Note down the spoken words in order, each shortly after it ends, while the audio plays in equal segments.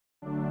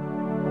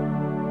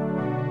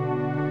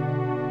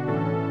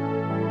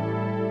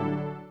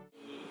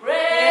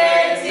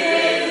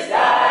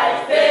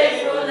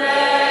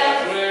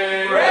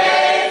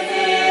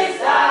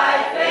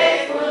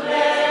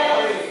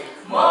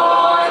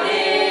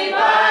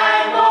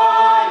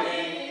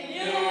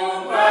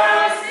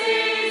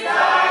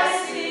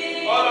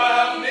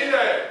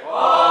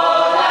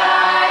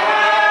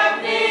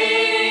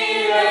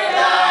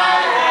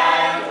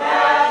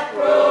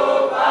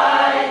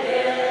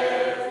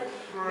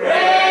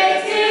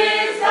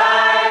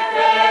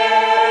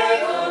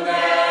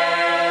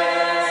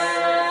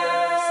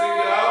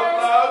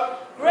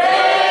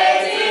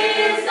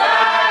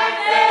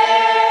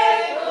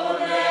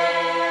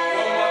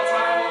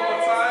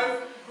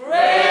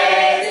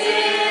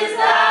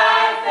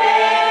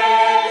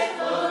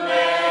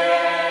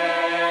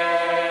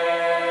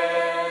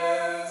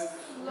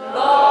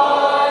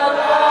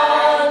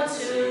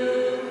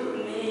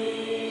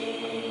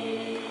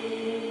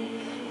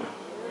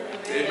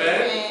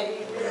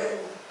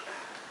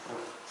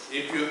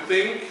If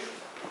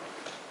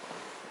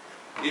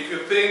you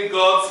think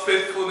God's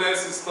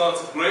faithfulness is not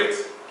great,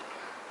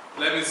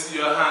 let me see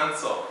your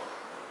hands up.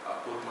 I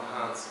put my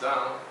hands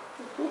down.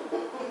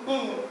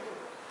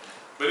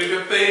 But if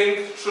you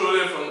think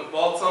truly from the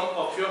bottom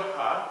of your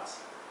heart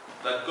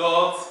that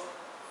God's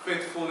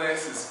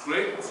faithfulness is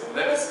great,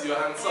 let me see your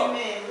hands up.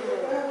 Amen.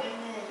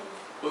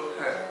 Put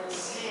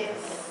hands.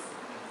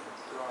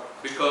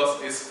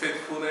 Because His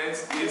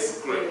faithfulness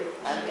is great.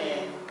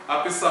 Amen.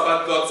 Happy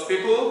Sabbath, God's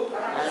people.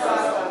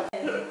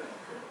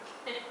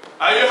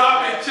 Are you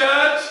happy,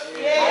 church?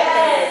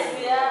 Yes.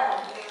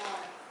 Yeah.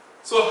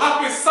 So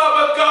happy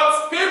Sabbath,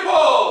 God's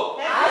people.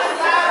 Happy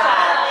Sabbath.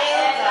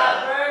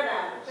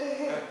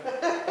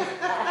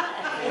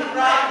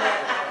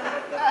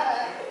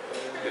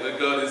 You know,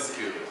 God is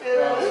good.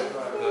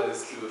 God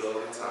is good all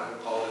the time.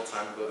 All the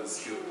time, God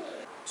is good.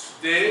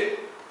 Today,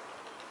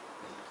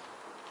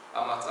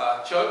 I'm at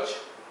our church,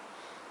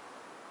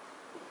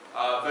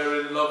 our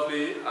very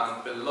lovely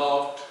and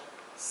beloved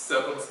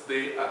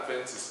Seventh-day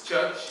Adventist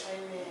Church.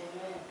 Amen.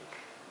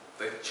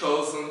 The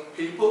chosen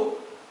people.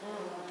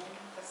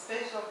 The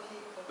special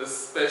people. The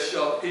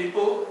special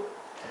people.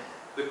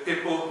 The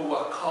people who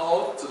are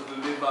called to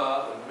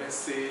deliver the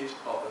message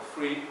of the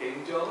three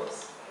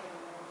angels.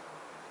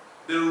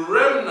 The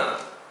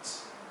remnant.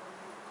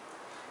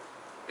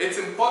 It's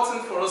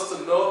important for us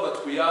to know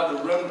that we are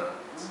the remnant.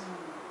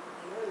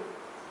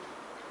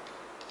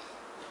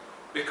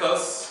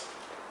 Because,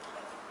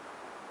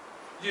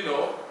 you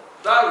know,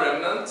 that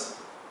remnant,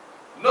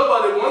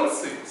 nobody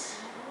wants it.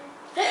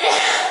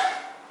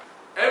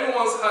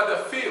 Everyone's had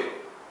a field,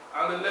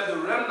 and they let the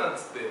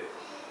remnants there.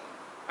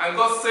 And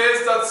God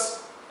says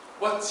that's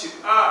what you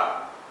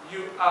are.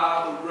 You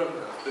are the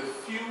remnant, the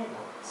few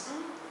ones.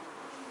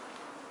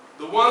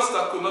 The ones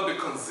that could not be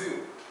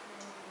consumed.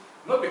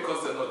 Not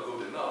because they're not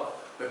good enough,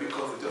 but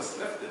because they just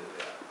left it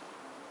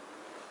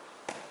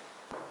there.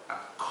 And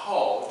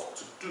called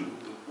to do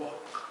the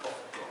work of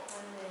God.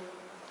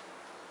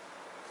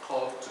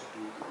 Called to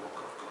do the work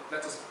of God.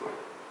 Let us pray.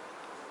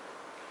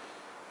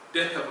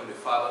 Dear Heavenly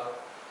Father,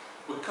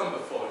 we come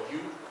before you,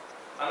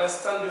 and I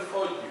stand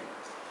before you,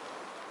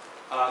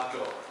 our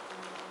God.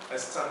 I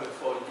stand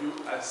before you,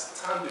 I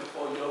stand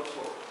before your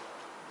throne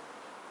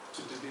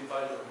to deliver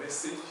your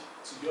message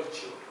to your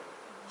children.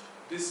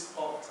 This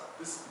altar,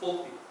 this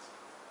pulpit,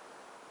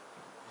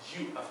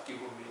 you have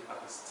given me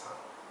at this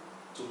time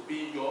to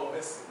be your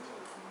messenger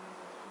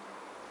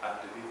and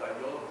deliver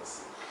your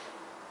message.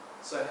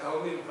 So I can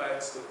only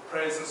invite the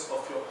presence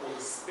of your Holy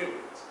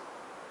Spirit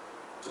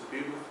to be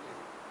with me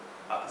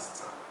at this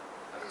time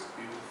and to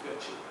be with your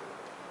children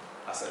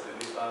as I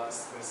deliver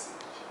this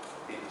message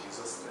in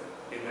Jesus'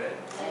 name. Amen.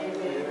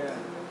 Amen.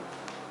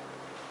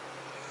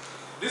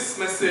 This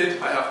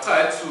message I have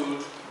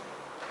titled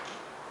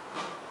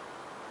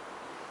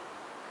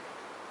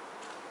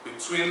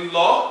Between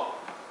Law,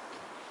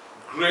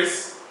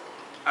 Grace,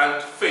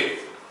 and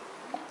Faith.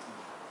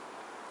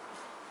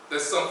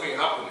 There's something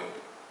happening.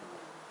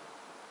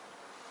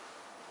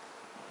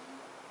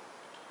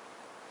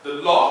 The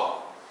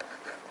law,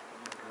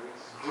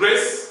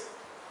 grace,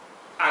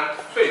 and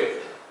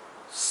faith.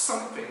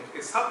 Something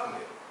is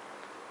happening.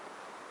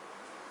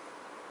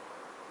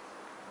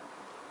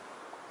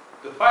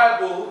 The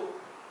Bible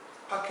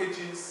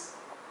packages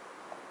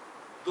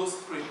those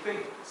three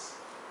things.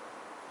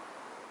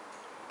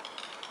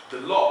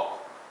 The law,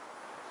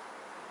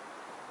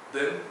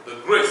 then the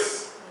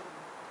grace,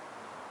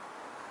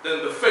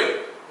 then the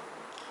faith.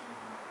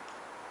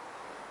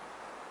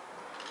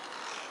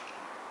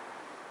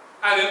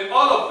 And in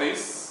all of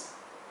this,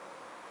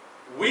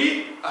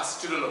 we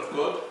as children of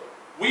God,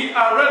 we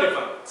are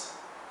relevant.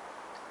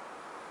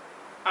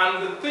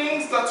 And the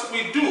things that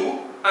we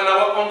do and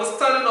our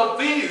understanding of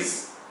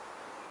these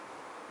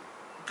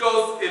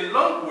goes a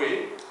long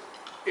way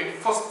in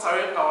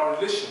fostering our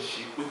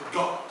relationship with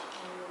God.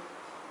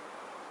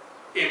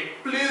 In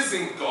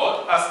pleasing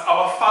God as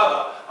our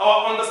Father.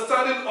 Our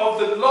understanding of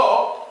the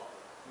law,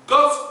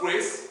 God's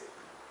grace,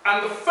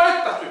 and the faith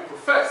that we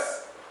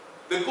profess,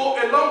 they go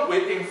a long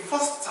way in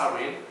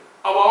fostering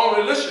our own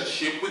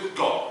relationship with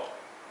God.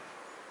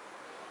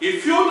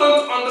 If you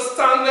don't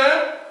understand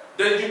them,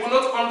 then you will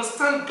not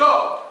understand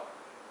God.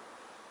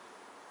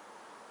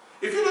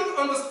 If you don't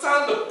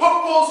understand the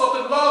purpose of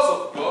the laws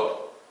of God,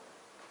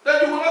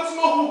 then you will not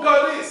know who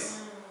God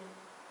is.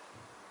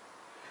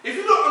 If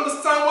you don't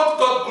understand what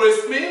God's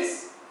grace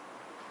means,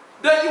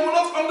 then you will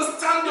not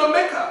understand your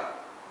Maker.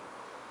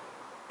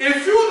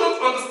 If you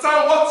don't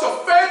understand what your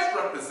faith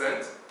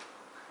represents,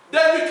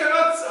 then you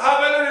cannot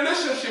have any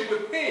relationship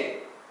with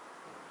Him.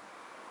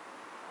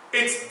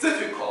 It's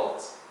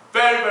difficult,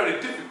 very,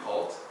 very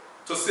difficult,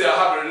 to say I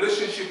have a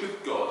relationship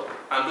with God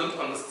and don't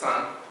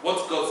understand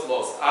what God's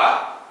laws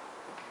are,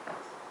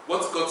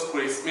 what God's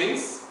grace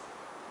means,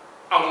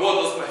 and what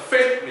does my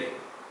faith mean.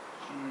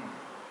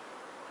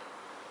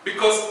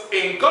 Because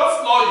in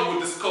God's law you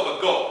will discover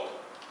God.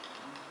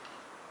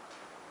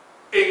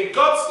 In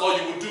God's law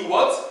you will do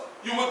what?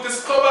 You will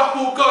discover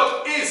who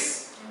God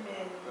is.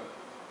 Amen.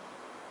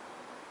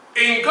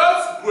 In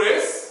God's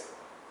grace,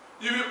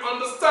 you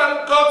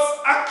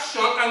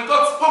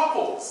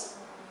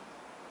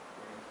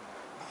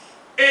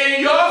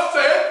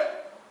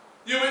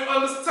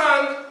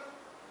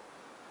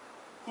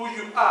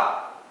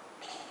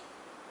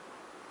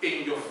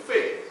in your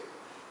faith.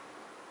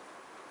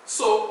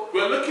 So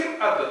we're looking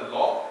at the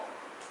law,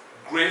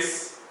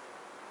 grace,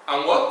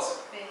 and what?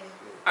 Faith.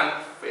 And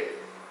faith.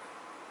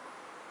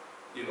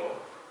 You know,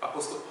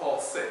 Apostle Paul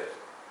said,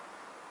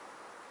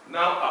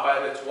 now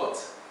abideth what?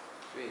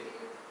 Faith.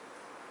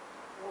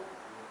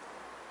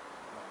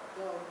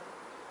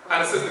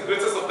 And it says the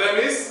greatest of them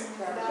is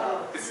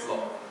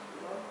love.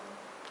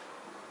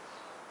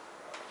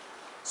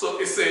 So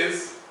it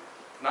says,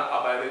 now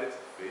abideth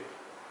faith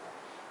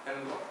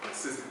and love. It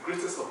says the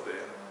greatest of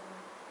them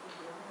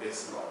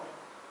is love.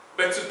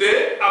 But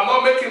today, I'm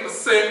not making the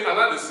same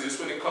analysis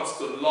when it comes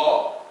to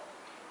law,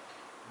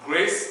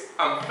 grace,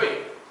 and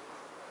faith.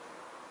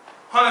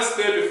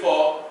 Honestly,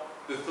 before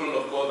the throne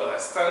of God that I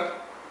stand,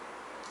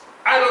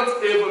 I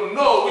don't even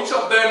know which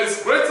of them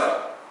is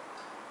greater.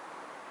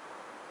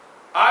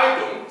 I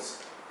don't,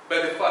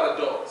 but the Father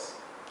does.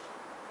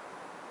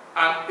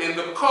 And in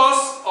the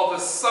course of the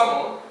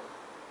sermon,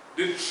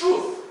 the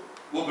truth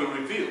will be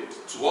revealed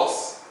to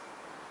us.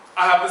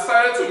 I have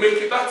decided to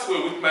make it that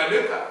way with my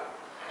maker.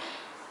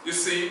 You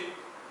see,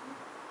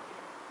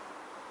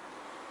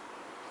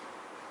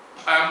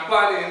 I'm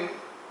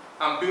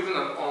building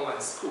an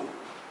online school.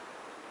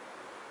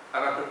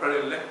 And I'm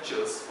preparing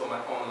lectures for my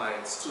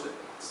online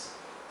students.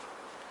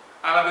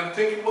 And I've been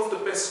thinking, what's the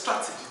best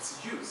strategy to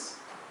use?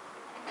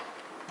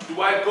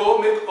 Do I go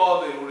make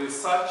all the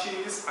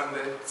researches and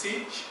then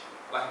teach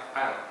like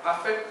I am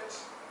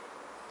perfect?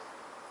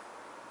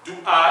 Do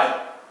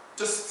I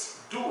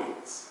just do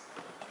it?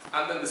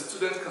 And then the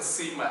students can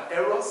see my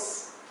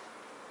errors.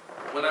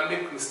 When I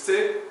make a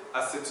mistake,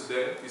 I say to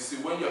them, you see,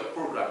 when you're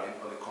programming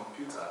on a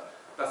computer,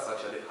 that's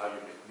actually how you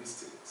make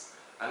mistakes.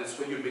 And it's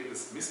when you make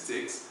these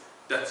mistakes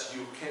that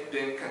you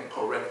then can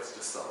correct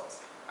yourselves.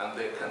 And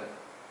they can,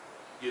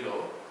 you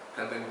know,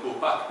 can then go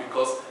back,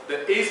 because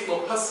there is no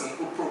person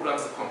who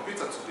programs a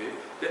computer today.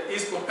 There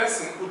is no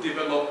person who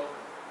developed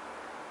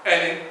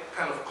any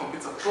kind of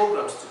computer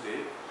programs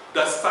today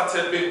that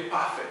started being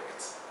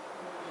perfect.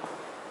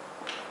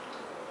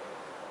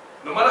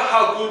 No matter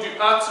how good you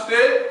are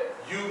today,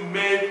 you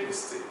make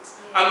mistakes.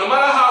 And no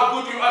matter how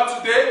good you are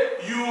today,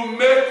 you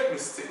make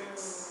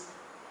mistakes.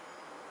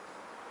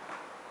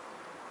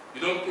 You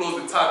don't close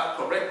the tab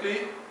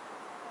correctly,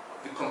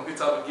 the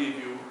computer will give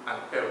you an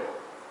error.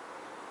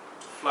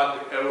 To flag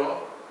the error,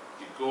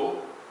 you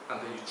go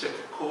and then you check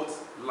the code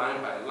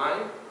line by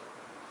line,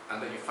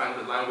 and then you find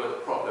the line where the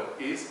problem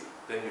is,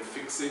 then you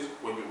fix it.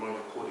 When you run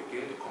your code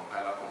again, the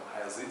compiler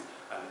compiles it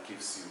and it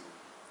gives you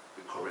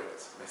the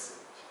correct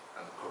message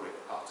and the correct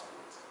output.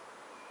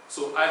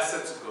 So I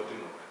said to God, you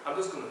know, I'm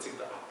just going to take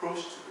that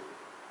approach today.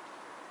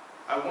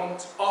 I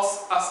want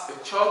us as a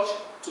church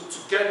to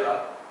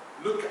together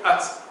look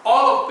at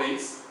all of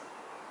this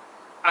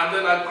and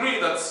then agree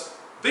that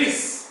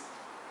this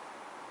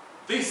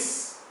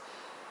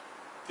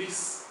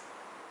is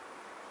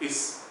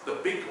the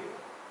big one.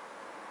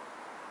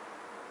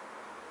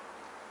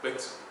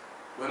 But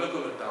we're not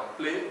going to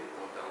downplay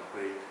or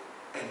downgrade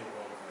any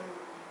one of them.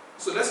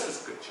 So let's read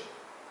scripture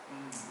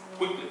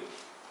quickly.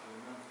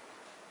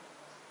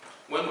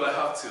 When do I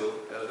have till,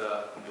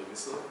 Elder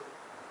Ndomiso?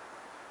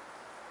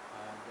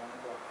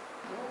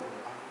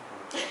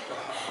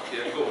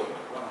 Yeah, go on.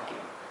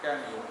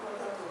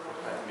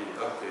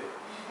 Okay.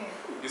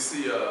 You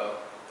see,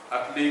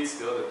 at Leeds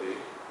the other day,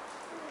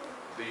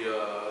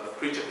 the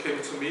preacher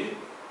came to me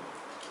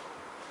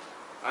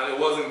and he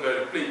wasn't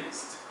very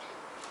pleased.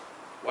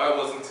 Why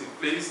wasn't he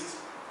pleased?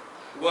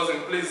 He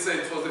wasn't pleased. He said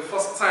it was the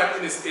first time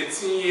in his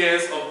 18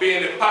 years of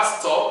being a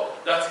pastor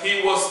that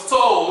he was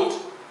told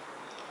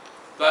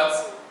that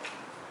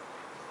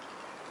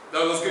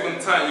there was given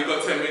time, you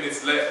got 10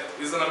 minutes left.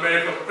 He's an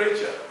American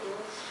preacher.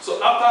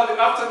 So after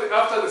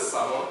the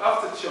sermon,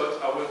 after church,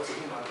 I went to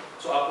him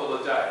to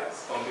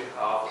apologize on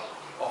behalf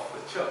of the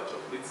church,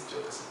 of Leeds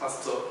Church. As a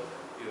pastor,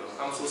 you know,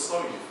 I'm so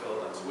sorry you felt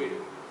that way.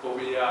 But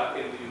we are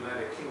in the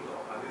United Kingdom,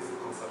 and it's a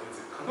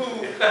conservative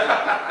country.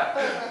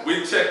 We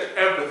check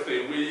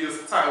everything. We use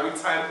time. We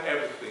time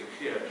everything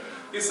here.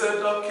 He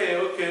said,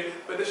 okay,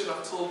 but they should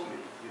have told me,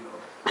 you know.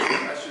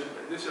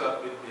 They should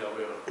have made me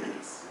aware of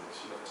this. They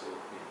should have told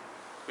me.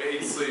 But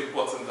it's so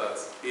important that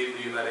in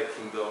the United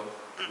Kingdom,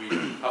 we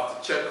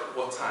have to check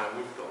what time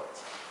we've got.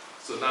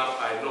 So now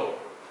I know.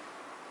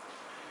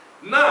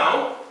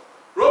 Now,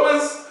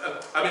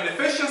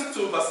 Ephesians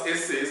 2 verse 8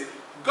 says,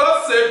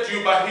 God saved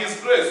you by His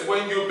grace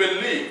when you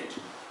believed.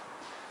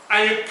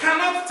 And you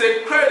cannot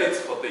take credit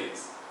for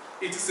this.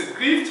 It is a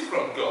gift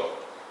from God.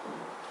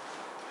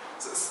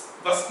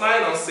 Verse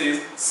 9 on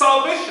says,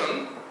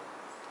 salvation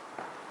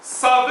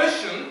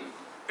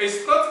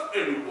is not a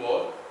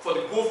reward for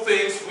the good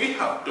things we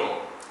have done.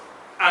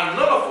 And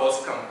none of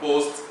us can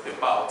boast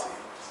about it.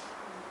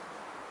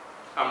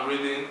 I'm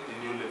reading the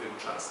New Living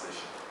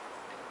Translation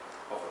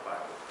of the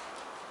Bible.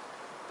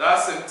 That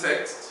same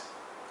text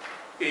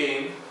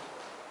in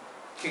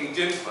King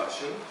James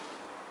Version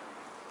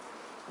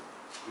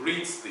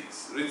reads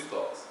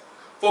thus.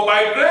 For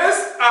by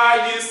grace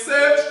are ye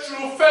saved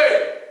through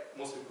faith.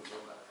 Most people know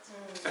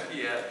that.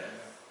 Yeah.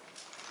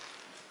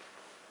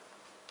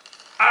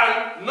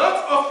 And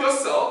not of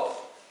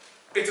yourself,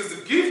 it is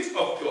the gift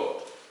of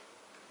God,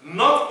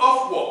 not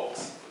of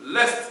works,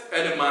 lest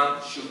any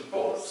man should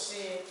boast.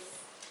 Okay,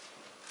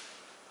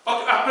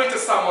 I preached a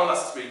sermon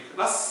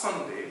last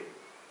Sunday,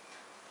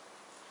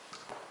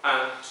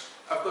 and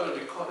I've got it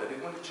recorded.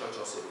 Even the church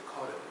also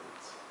recorded it.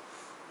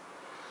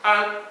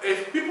 And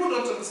if people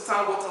don't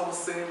understand what I was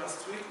saying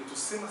last week, it will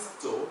seem as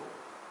though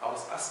I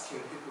was asking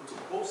people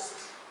to boast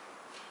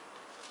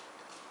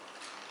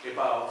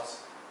about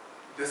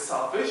their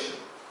salvation.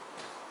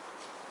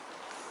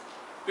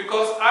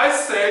 Because I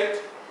said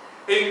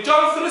in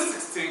John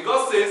 3:16,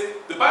 God says,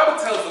 the Bible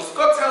tells us,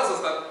 God tells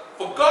us that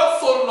for God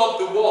so loved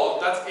the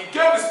world that he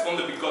gave his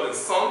only begotten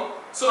Son,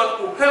 so that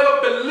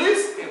whoever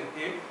believes in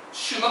him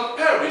should not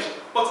perish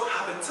but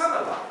have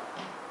eternal life.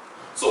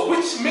 So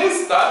which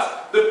means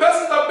that the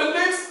person that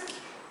believes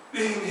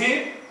in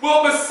him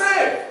will be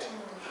saved.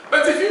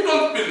 But if you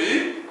don't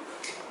believe,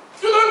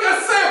 you don't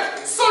get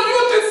saved. So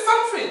you did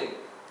something,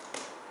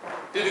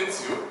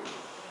 didn't you?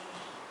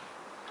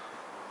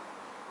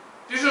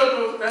 Did you not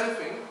do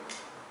anything?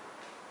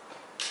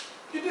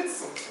 You did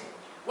something.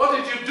 What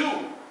did you do?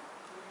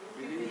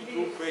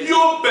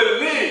 You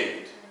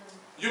believed.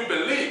 You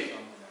believed.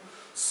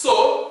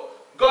 So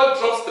God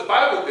drops the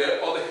Bible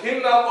there, or the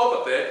hymnal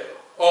over there,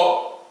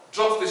 or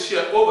drops the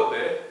chair over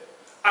there,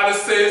 and it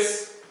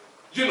says,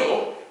 you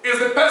know, it's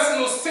the person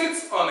who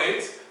sits on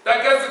it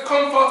that gets the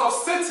comfort of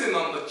sitting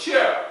on the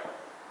chair.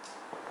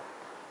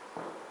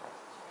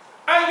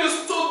 And you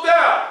stood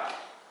there.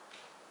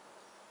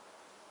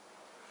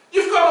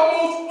 You've got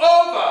to move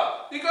over.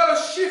 You've got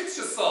to shift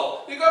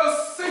yourself. You've got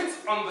to sit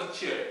on the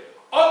chair.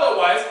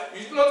 Otherwise,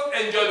 you do not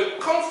enjoy the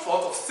comfort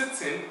of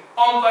sitting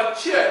on that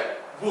chair,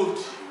 would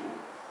you?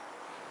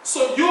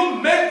 So you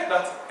make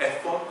that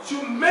effort,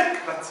 you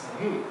make that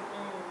move.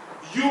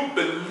 You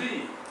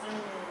believe.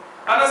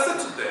 And I said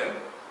to them,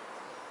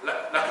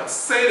 like I'm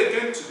saying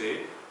again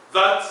today,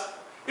 that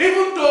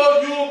even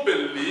though you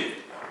believe,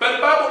 but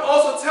the Bible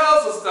also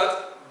tells us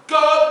that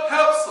God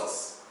helps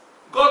us.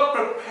 God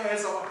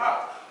prepares our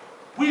heart.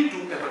 We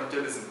do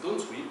evangelism,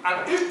 don't we?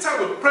 And each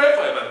time we pray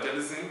for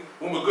evangelism,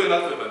 when we're going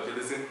out for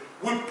evangelism,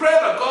 we pray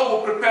that God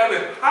will prepare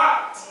the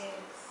heart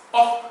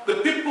of the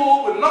people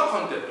who will knock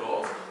on their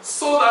doors,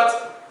 so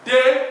that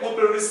they will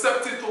be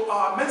receptive to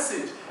our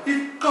message.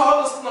 If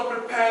God does not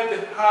prepare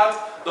the heart,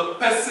 the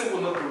person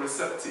will not be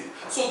receptive.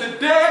 So the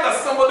day that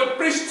somebody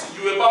preached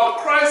to you about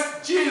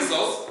Christ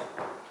Jesus,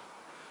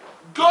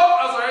 God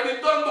has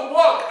already done the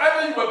work.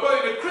 Either you were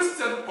born in a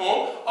Christian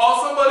home or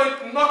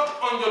somebody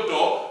knocked on your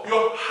door,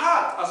 your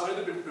heart has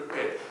already been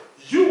prepared.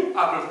 You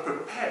have been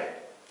prepared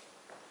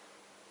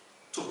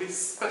to be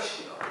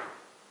special.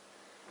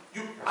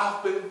 You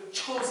have been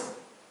chosen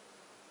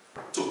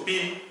to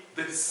be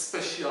the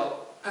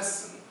special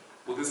person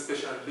with a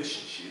special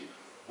relationship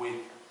with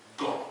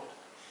God.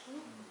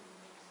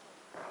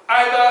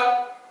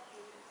 Either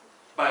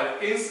by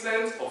the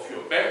incident of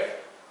your birth,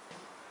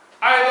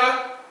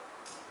 either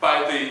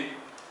by the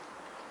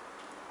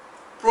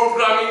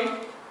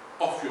programming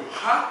of your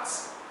heart,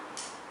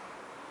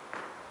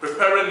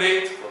 preparing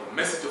it for the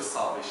message of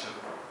salvation.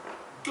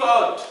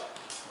 God,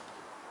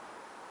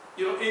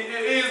 you know, it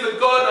is the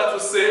God that will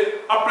say,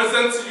 I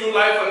present to you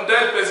life and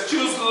death, but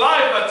choose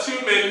life that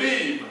you may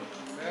live.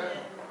 Amen.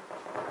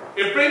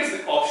 It brings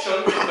the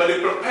option, but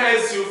it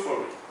prepares you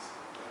for it.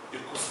 You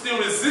could still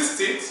resist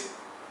it,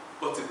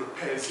 but it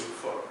prepares you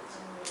for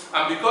it.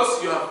 And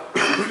because you have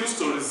refused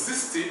to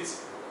resist it,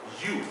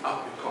 you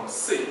have become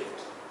saved.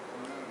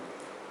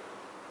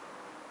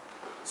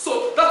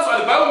 So that's why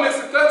the Bible makes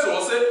it clear to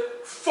us, say,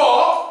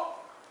 for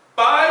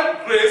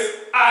by grace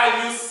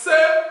are you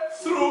saved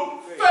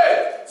through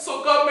faith.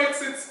 So God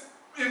makes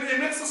it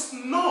makes us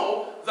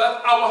know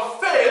that our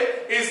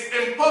faith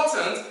is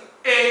important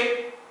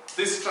in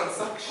this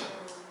transaction.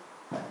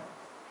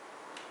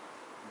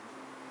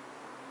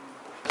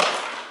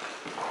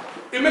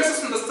 It makes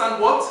us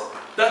understand what?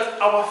 That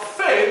our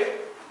faith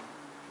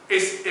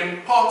is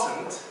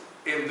important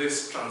in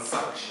this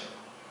transaction.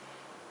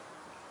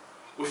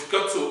 We've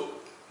got to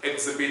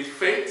exhibit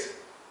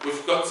faith,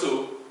 we've got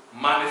to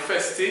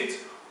manifest it,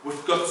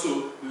 we've got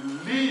to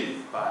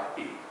live by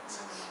it.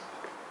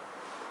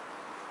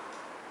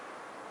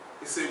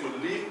 He said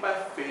we live by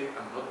faith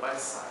and not by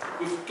sight.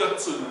 We've got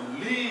to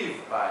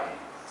live by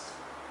it.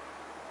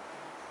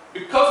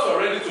 Because we're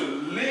ready to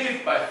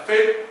live by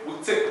faith, we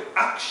take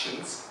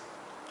actions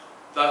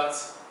that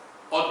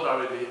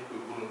ordinarily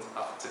we wouldn't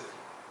have taken.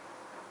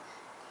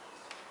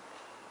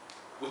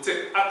 We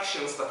take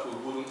actions that we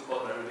wouldn't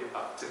ordinarily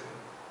have taken.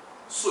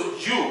 So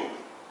you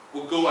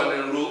will go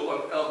and enroll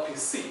on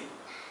LPC,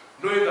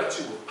 knowing that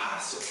you will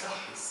pass your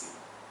LPC.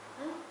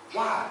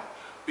 Why?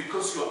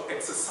 Because you are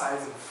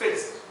exercising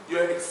faith. You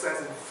are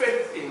exercising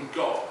faith in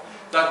God,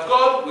 that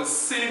God will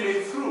see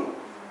me through.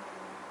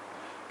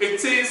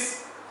 It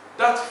is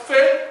that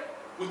faith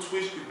with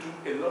which we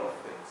do a lot of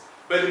things.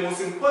 But the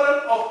most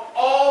important of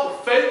all the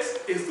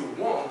faith is the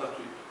one that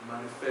we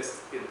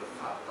manifest in the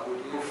Father, that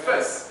we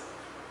profess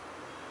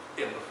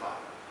in the Father.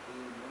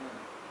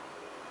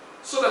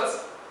 So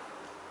that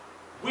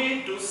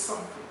we do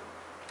something.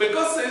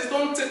 Because it says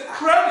don't take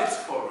credit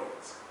for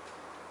it.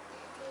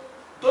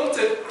 Don't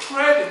take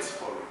credit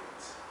for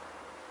it.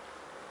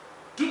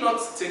 Do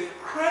not take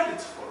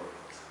credit for it.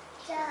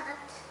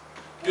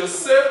 You're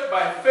saved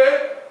by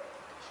faith,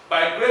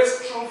 by grace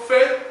through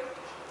faith,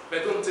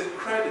 but don't take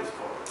credit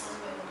for it.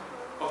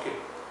 Okay,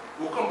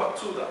 we'll come back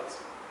to that.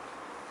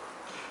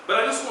 But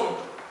I just want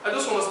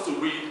us to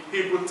read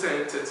Hebrew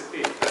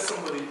 10:38. Let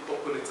somebody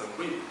open it and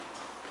read it.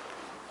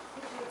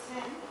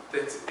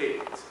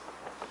 38.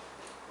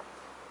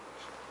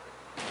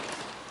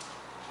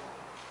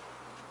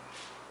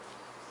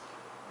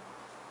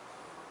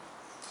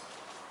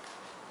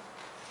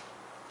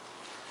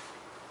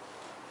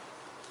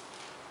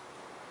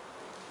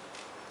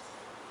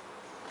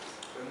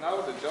 And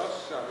now the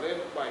just shall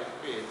live by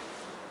faith,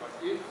 but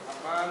if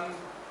a man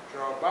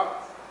draw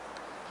back,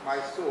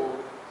 my soul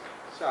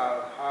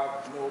shall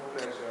have no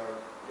pleasure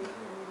in him.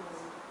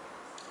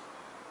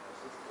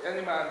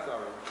 Any man,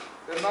 sorry.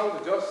 Then now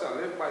the just shall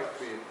live by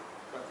faith,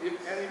 but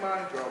if any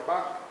man draw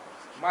back,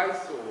 my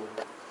soul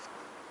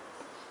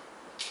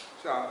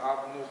shall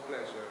have no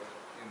pleasure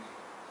in him.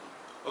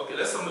 Okay,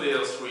 let somebody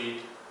else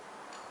read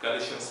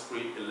Galatians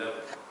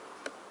 3:11.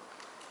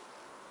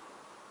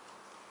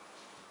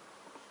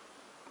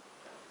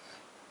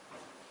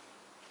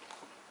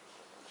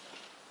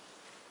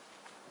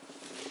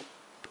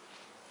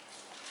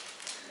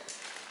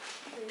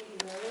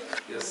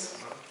 Yes,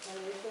 ma'am.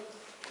 Galatians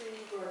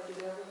 3 verse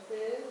 11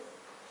 says,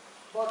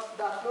 but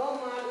that no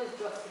man is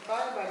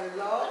justified by the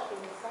law in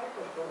the sight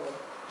of God.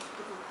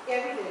 It is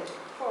evident,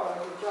 for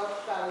the just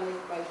shall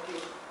live by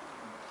faith.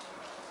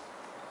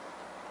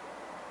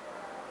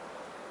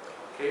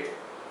 Okay.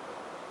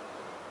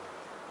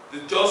 The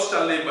just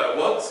shall live by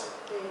what?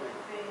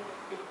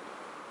 Faith.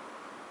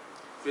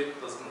 Faith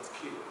does not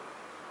kill.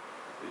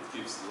 It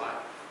gives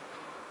life.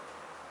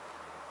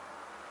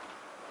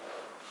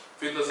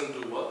 Faith doesn't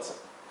do what?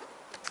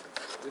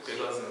 It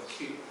doesn't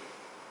kill.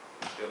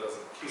 It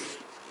doesn't kill.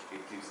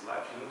 It gives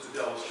life. You know,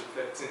 today I was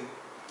reflecting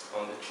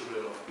on the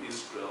children of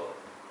Israel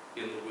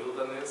in the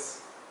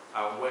wilderness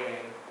and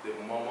when they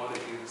murmured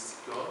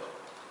against God.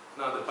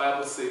 Now the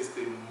Bible says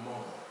they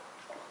murmur.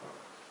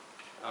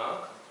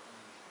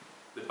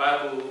 The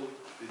Bible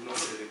did not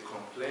say they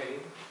complain.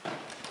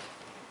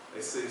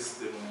 It says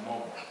they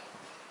murmur.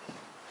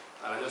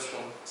 And I just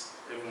want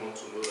everyone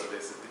to know that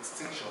there's a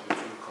distinction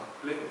between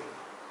complaining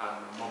and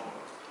murmuring.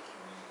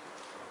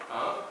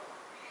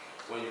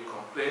 When you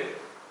complain,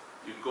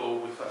 you go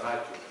with an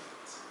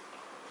argument.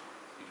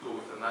 You go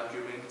with an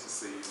argument to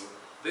say,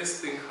 this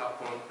thing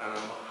happened and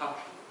I'm not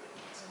happy with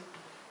it.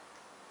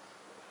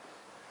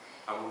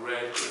 And we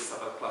read in the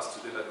Sabbath class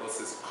today that God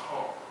says,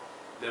 come,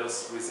 let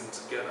us reason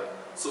together.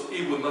 So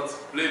he will not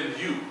blame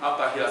you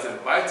after he has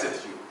invited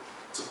you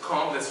to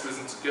come, let's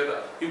reason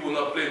together. He will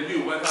not blame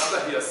you when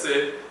after he has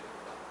said,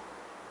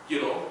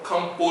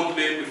 come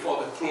boldly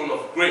before the throne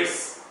of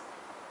grace.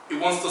 He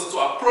wants us to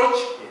approach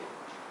him.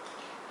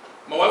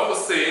 My wife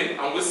was saying,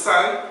 and we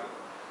sang,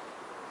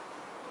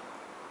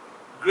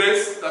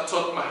 grace that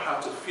taught my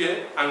heart to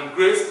fear, and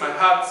grace my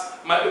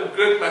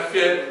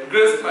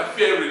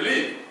fear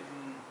relieved.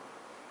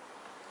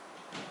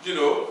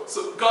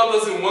 So God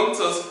doesn't want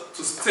us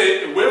to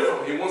stay away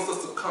from him. He wants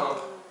us to come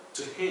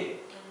to him.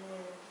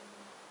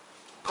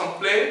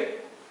 Complain,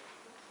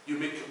 you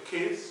make your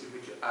case, you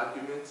make your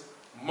argument.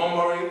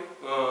 Murmuring,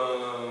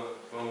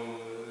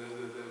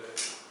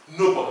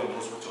 nobody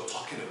knows what you're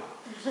talking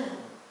about.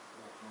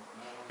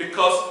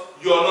 Because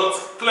you're not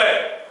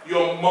clear,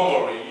 you're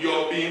murmuring,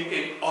 you're being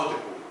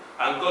inaudible.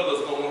 And God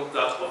does not want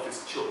that of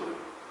his children.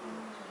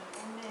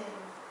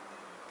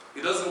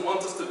 He doesn't want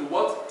us to be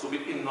what? To be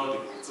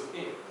inaudible to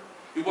him.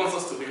 He wants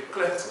us to be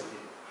clear to him.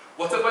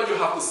 Whatever you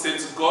have to say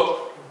to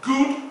God,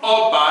 good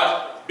or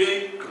bad,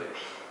 be clear.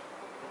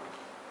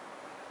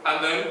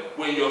 And then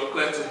when you're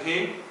clear to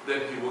him,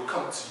 then he will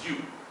come to you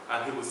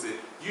and he will say,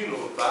 you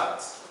know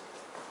that.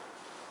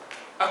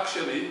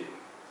 Actually,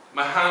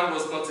 my hand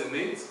was not in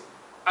it.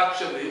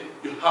 Actually,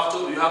 you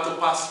have to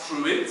pass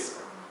through it.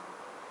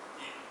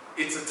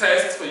 It's a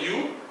test for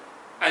you,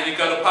 and you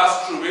got to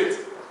pass through it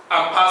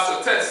and pass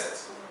your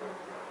test.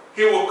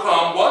 He will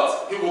come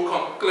what? He will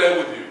come clear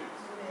with you.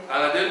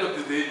 And at the end of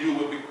the day, you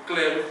will be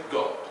clear with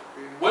God.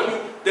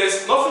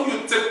 There's nothing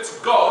you take to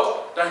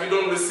God that you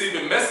don't receive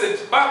a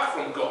message back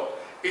from God.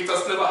 It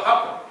has never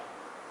happened.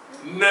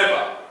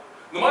 Never.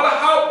 No matter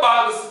how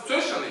bad the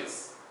situation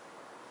is,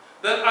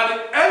 then at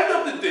the end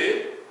of the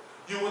day,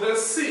 you will then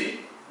see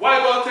why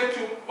God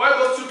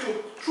took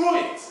you through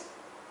it.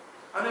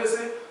 And they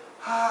say,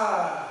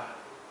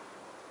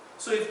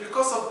 so it's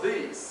because of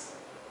this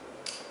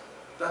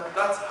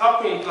that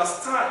happened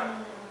last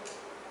time.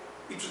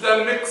 It will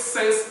then make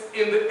sense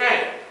in the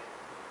end.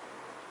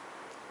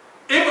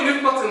 Even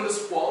if not in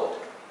this world,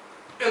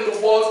 in the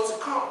world to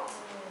come.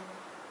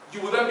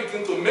 You will then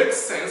begin to make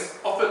sense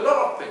of a lot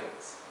of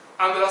things.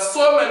 And there are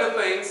so many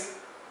things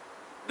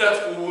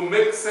that we will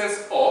make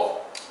sense of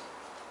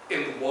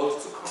in the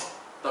world to come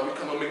that we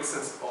cannot make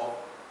sense of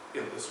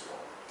in this world.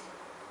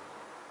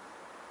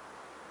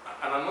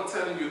 And I'm not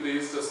telling you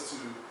this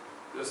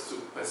just to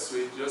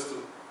persuade, just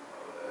to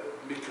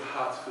make your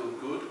heart feel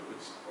good,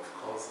 which of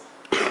course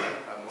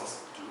I must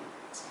do.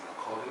 It's my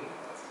calling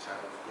as a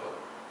child of God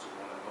to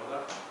one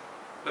another.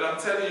 But I'm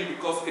telling you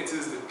because it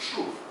is the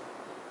truth.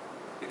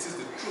 It is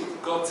the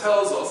truth. God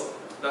tells us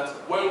that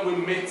when we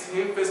meet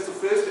Him face to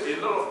face,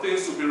 a lot of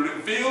things will be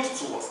revealed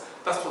to us.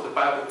 That's what the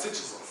Bible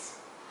teaches us.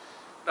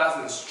 That's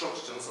the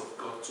instructions of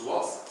God to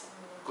us.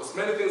 Because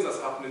many things that's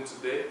happening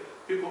today,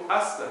 people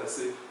ask that, they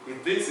say,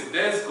 if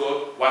there's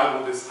God, why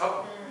would this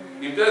happen?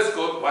 If there's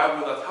God, why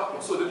would that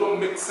happen? So they don't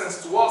make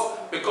sense to us.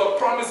 But God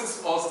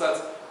promises us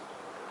that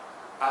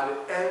at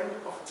the end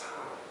of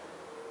time,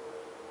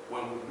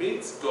 when we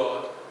meet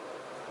God,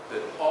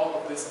 then all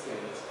of these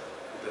things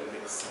will then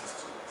make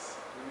sense to us.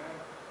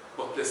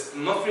 But there's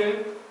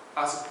nothing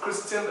as a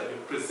Christian that you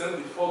present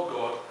before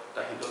God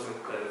that He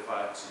doesn't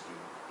clarify to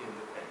you in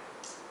the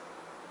end.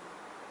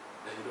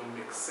 That you don't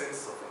make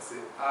sense of and say,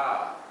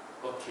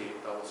 okay,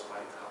 that was why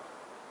it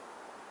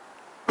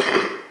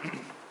happened.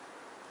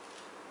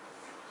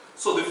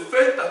 So the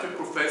faith that we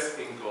profess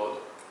in God,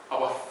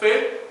 our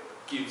faith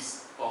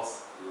gives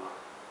us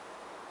life.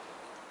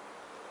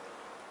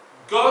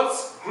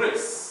 God's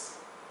grace.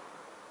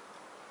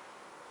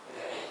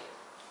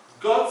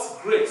 God's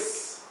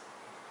grace.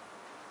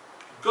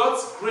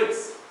 God's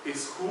grace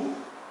is who?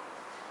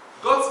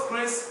 God's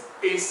grace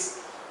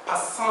is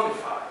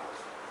personified.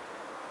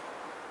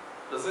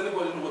 Does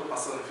anybody know what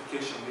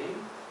personification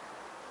means?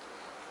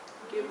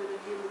 Given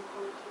a human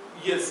quality.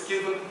 Yes,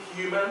 given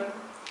human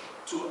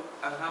to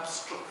an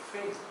abstract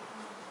thing.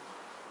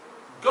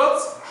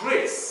 God's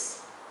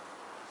grace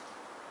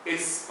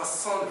is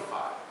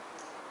personified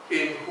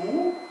in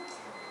who?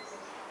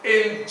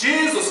 In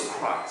Jesus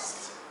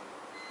Christ.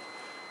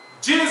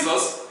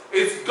 Jesus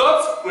is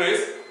God's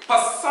grace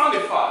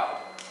personified,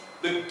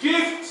 the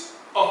gift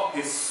of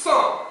His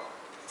Son.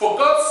 For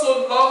God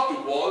so loved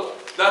the world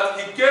that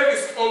He gave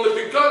His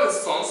only begotten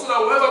Son, so that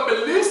whoever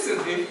believes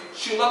in Him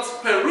should not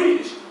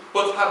perish,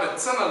 but have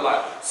eternal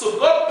life. So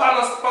God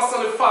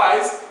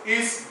personifies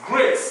His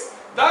grace.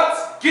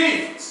 That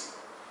gift,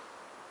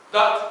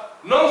 that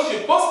none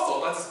should boast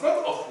of, that is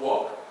not of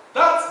work,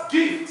 that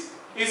gift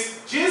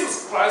is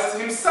Jesus Christ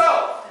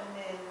Himself.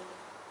 Amen.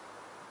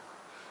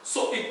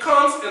 So it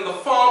comes in the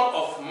form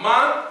of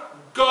man,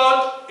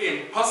 God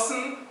in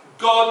person,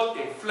 God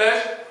in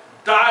flesh,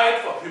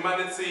 died for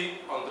humanity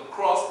on the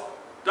cross,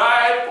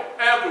 died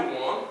for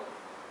everyone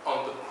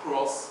on the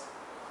cross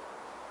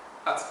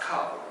at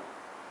Calvary,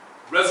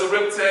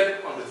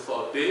 resurrected on the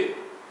third day,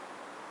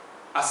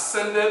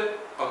 ascended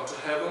unto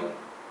heaven,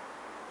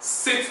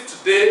 sits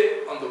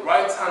today on the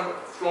right hand of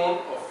the throne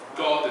of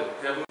God in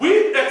heaven.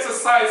 We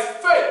exercise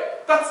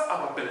faith. That's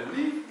our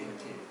belief in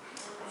Him.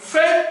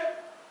 Faith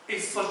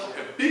is such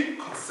a big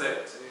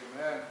concept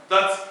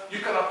that you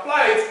can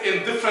apply it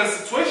in different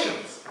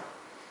situations.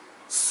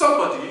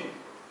 Somebody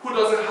who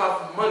doesn't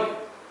have money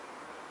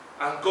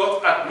and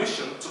got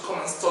admission to come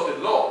and study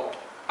law.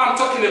 I'm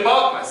talking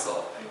about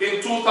myself.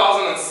 In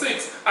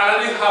 2006, I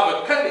didn't have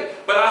a penny,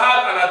 but I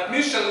had an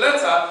admission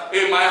letter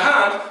in my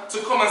hand to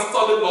come and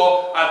study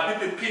law at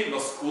BPP Law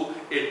School,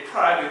 a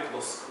private law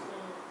school.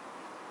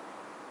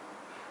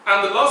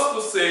 And the law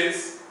school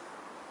says,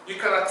 you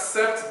can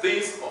accept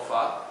this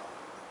offer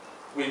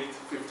with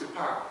 £50.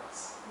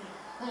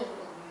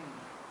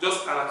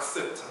 Just an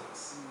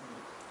acceptance.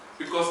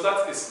 Because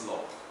that is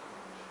law.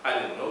 I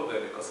didn't know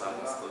that because I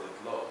hadn't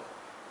studied law.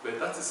 But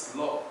that is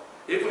law.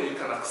 Even you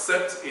can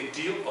accept a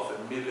deal of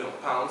 £1 million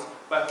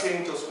by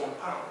paying just £1.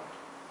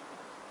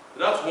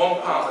 That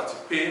 £1 that you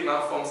pay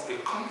now forms a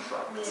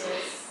contract.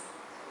 Yes.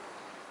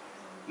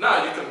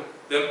 Now you can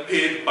then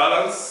pay the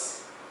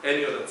balance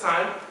any other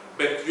time,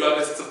 but you have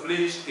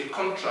established a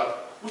contract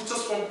with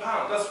just £1.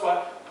 That's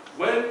why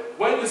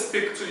when you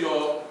speak to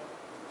your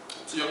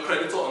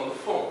creditor on the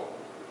phone,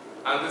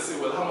 and they say,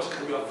 well, how much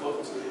can you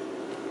afford today?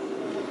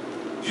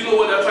 Do you know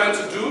what they're trying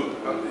to do?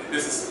 And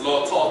this is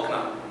law talk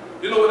now.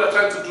 You know what they're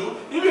trying to do?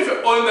 Even if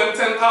you're owing them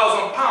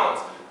 £10,000,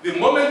 the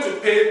moment you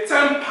pay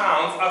 £10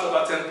 out of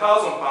that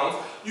 £10,000,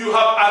 you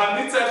have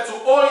admitted to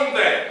owing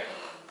them.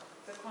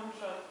 The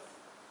contract.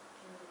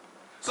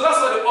 So that's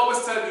why they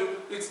always tell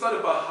you, it's not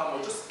about how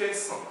much, just pay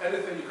some,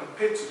 anything you can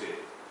pay today.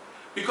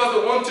 Because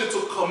they want you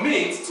to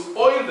commit to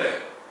owing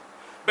them.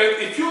 But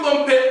if you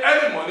don't pay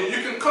any money,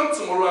 you can come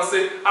tomorrow and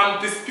say,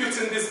 I'm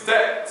disputing this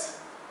debt.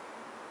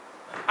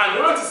 And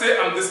in order to say,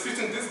 I'm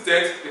disputing this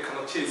debt, they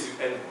cannot chase you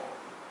anymore.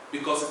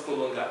 Because it's no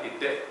longer a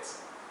debt.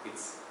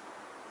 It's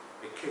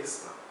a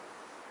case now.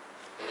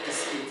 A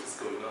dispute is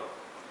going on,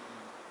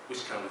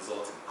 which can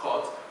result in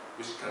court,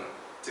 which can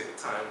take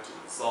time to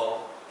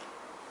resolve.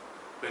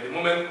 But the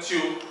moment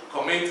you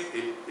commit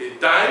a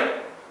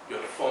dime, you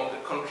have formed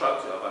a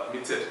contract, you have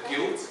admitted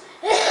guilt,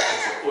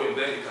 and you're owing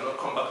them, you cannot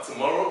come back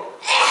tomorrow.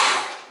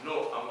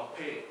 No, I'm not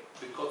paying.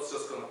 The court's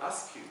just going to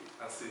ask you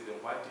and say, then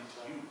why did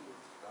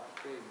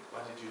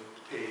you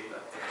pay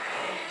that thing?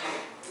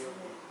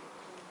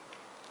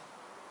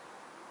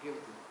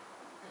 Guilty.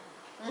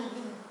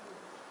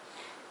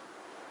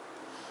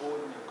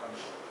 Owing your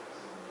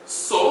contract.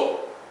 So,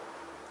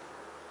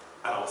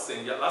 I was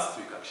saying last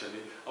week actually,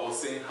 I was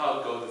saying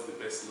how God is the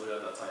best lawyer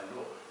that I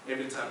know.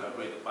 Every time I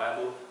read the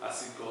Bible, I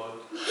see God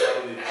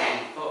having a deal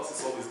with us.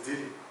 It's always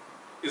dealing.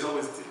 It's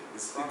always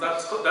dealing.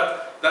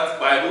 That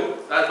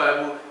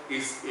Bible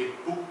is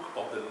a book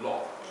of the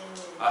law,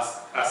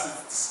 as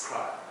it's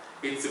described.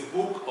 It's a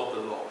book of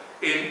the law.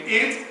 In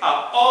it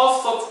are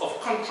all sorts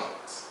of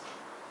contracts.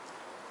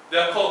 They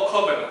are called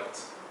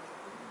covenant.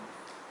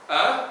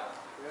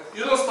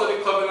 You don't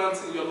study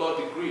covenant in your law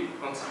degree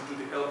until you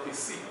do the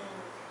LPC.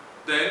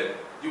 Then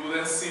you will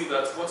then see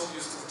that what you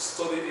used to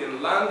study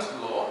in land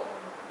law,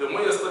 then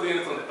when you're studying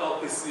it on the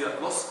LPC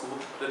at law school,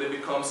 then it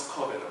becomes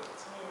covenant.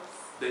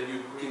 Then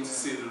you begin to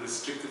see the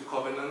restrictive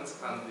covenant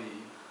and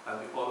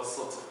the other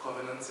sorts of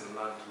covenants in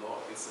land law.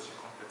 It's such a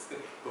complex thing.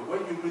 But when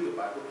you read the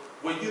Bible,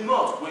 when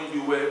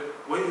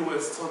you were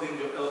studying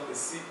your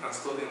LPC and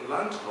studying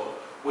land law,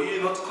 were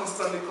you not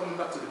constantly coming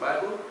back to the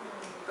Bible?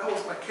 That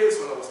was my case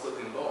when I was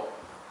studying law.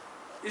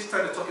 Each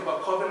time they talk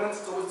about covenants,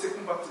 it's always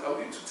taking back to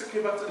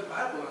the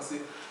Bible and say,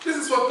 this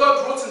is what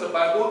God wrote in the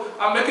Bible.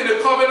 I'm making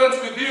a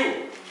covenant with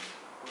you.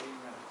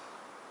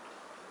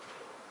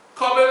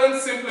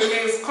 Covenant simply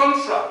means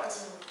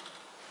contract.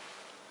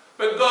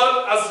 But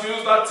God has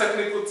used that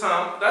technical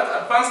term,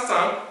 that advanced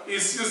term,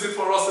 is used it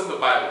for us in the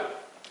Bible.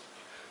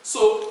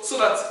 So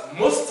that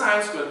most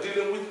times we're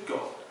dealing with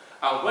God.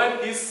 And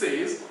when He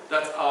says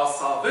that our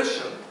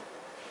salvation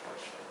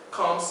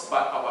comes by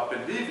our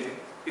believing,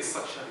 it's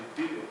actually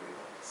dealing with us.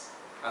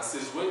 And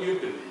says, when you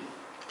believe,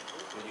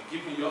 when you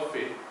give me your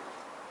faith,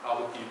 I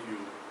will give you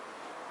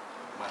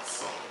my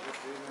son.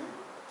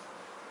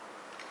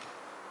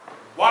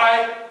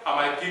 Why am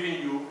I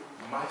giving you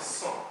my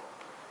son?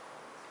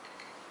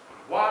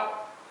 Why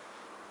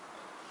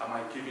am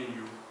I giving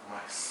you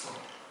my son?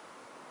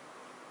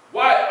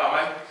 Why am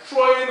I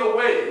throwing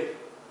away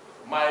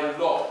my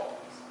law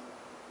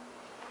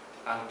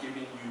and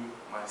giving you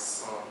my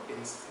son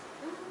instead?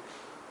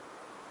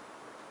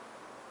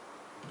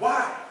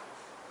 Why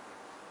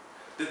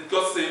did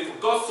God say, for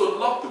God so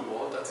loved the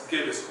world that He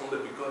gave His only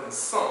begotten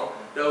Son,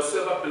 that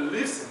whosoever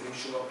believes in Him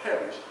shall not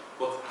perish,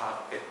 but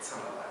have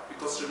eternal life?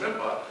 Because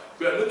remember,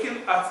 we are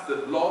looking at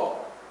the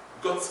law,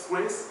 God's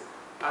grace,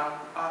 and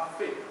our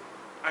faith.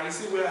 And you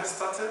see where I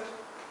started?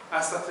 I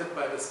started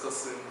by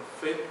discussing the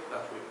faith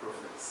that we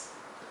profess.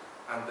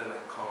 And then I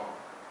come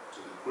to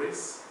the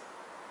grace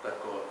that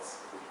with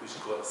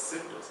which God has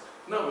saved us.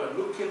 Now we are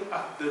looking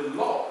at the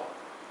law.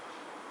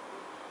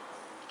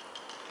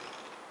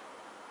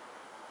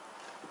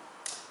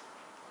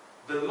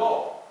 The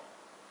law.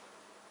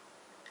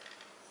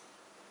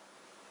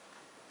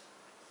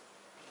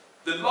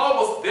 The law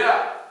was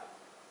there.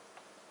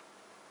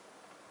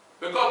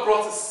 But God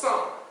brought His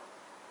Son.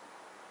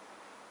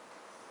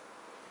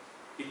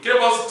 He gave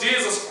us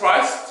Jesus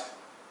Christ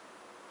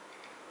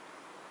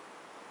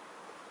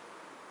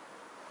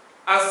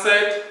and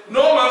said,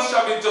 no man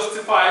shall be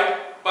justified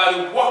by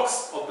the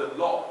works of the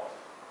law,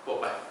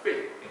 but by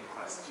faith in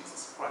Christ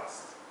Jesus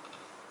Christ.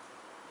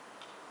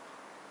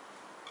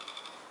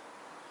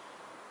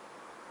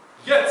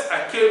 Yet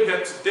I came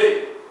here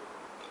today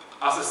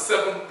as a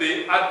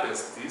Seventh-day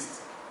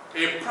Adventist,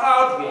 a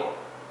proud one,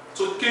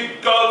 to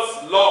keep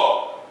God's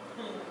law.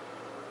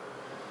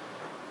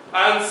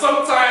 And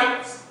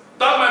sometimes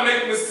that might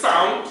make me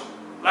sound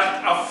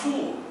like a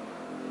fool,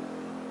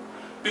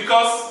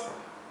 because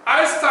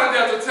I stand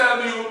here to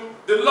tell you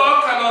the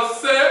law cannot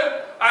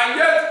save, and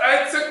yet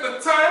I take the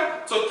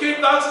time to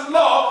keep that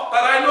law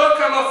that I know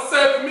cannot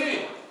save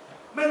me.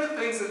 Many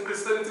things in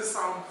Christianity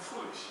sound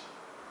foolish.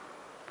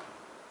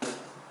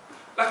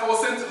 Like I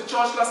was saying to the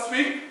church last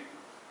week,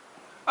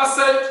 I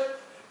said,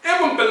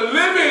 even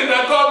believing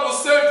that God will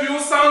save you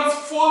sounds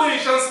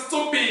foolish and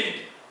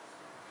stupid.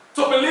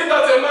 To believe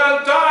that a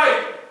man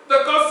died,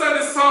 that God sent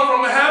His Son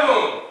from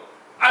heaven.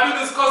 Have you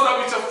discussed that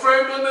with your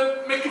friend? Don't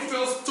they make you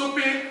feel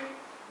stupid?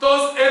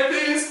 Those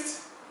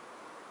atheists,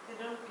 They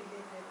don't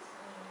believe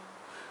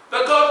it.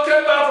 that God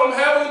came down from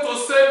heaven to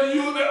save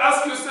you. They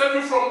ask you, save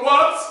you from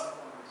what?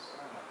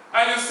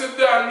 And you sit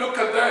there and look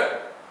at them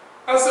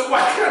and say,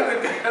 why can't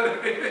they get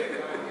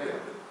it?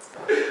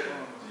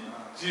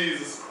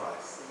 Jesus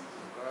Christ.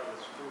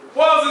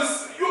 What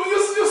is this?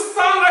 You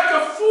sound like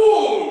a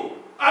fool.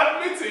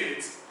 Admit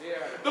it.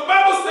 The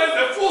Bible says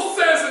a fool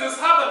says in his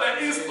heart that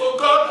there is no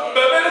God.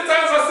 But many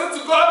times I said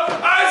to God,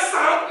 I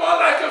sound more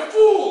like a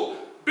fool,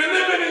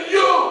 believing in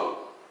you.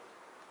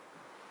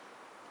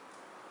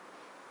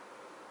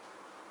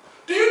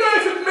 Do you know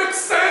if it makes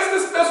sense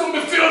this place will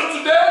be filled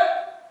today?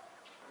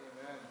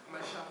 Amen. Am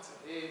I shouting?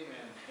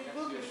 Amen. It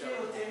will be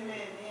filled,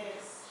 amen,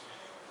 yes.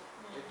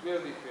 It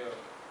will be filled.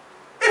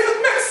 If it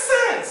makes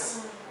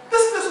sense,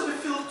 this place will be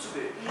filled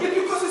today. It's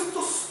because it's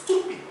so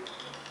stupid.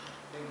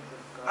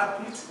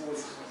 Admit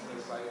it.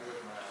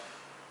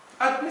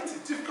 Admit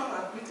it. You've got to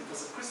admit it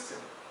as a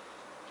Christian.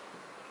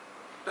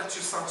 That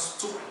you sound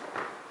stupid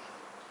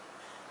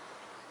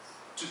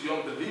to the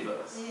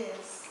unbelievers.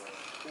 Yes.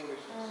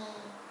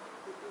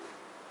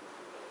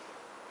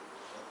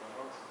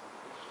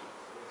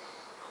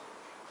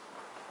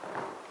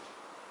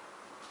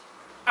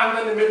 And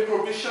then they made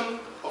provision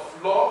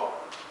of law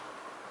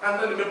And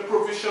then he made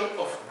provision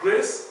of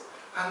grace.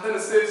 And then he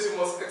says you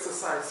must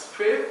exercise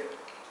faith.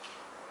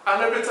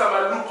 And every time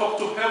I look up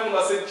to heaven,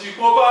 I say,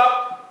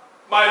 Jehovah,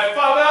 my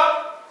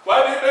Father,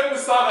 why do you make me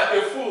sound like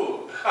a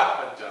fool?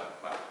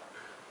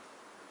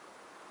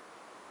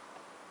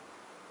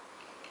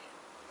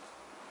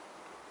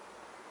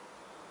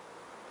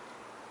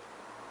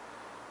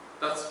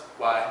 That's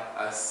why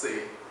I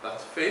say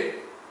that faith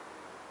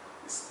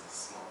is a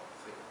small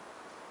thing.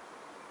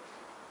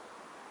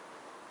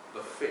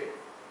 The faith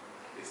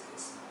is a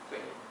small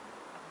thing.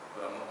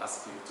 But I'm not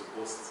asking you to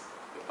boast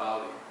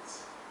about it.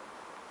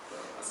 But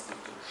I'm asking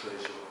you to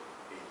treasure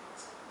it.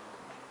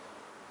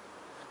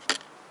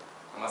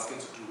 I'm asking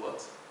you to do what?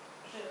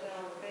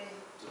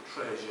 To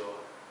treasure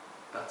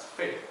that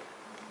faith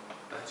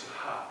that you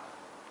have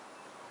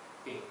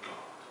in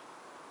God.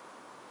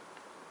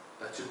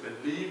 That you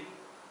believe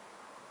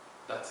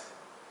that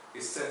He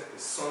sent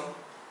His Son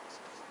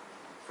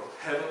from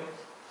heaven,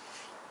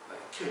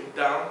 that came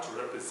down to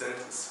represent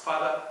His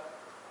Father,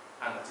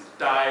 and that He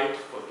died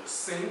for your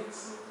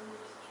sins,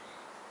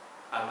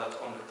 and that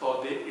on the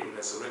third day He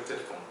resurrected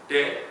from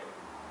death,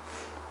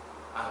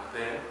 and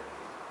then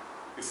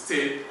He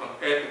stayed on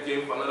earth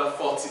again for another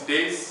 40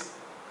 days,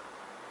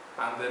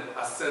 and then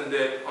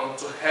ascended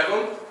unto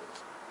heaven,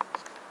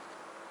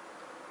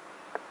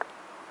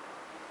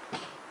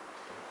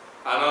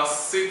 and now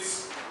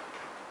sits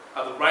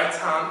at the right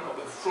hand of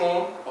the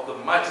throne of the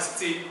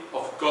majesty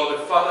of God the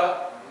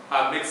Father,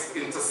 and makes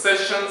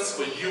intercessions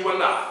for you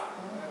and I.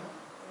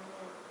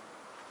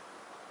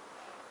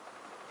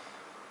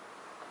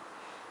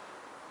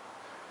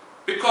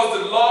 Because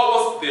the law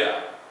was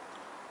there,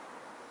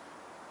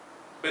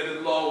 but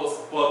the law was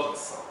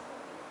burdensome.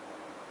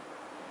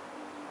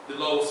 The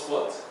law was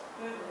what?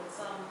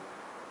 Burdensome.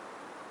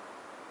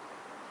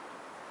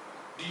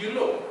 Do you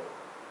know,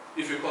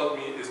 if you called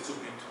me a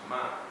stupid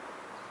man,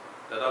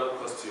 that will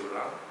cost you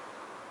around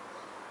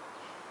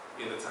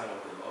in the time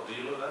of the law? Do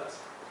you know that?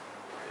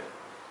 Okay.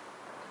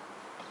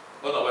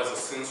 Otherwise, the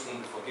sins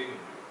won't be forgiven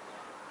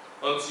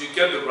you. Until you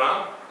get the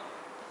ram,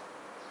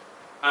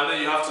 and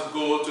then you have to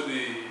go to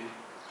the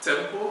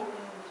temple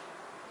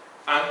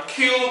and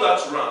kill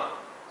that ram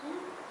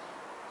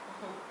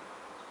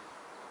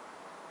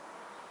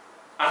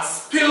and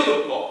spill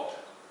the blood,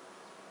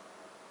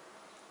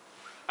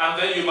 and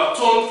then you've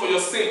atoned for your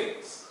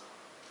sins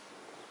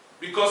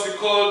because you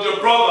called your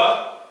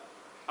brother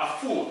a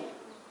fool.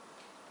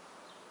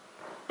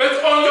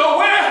 But on your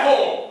way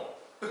home,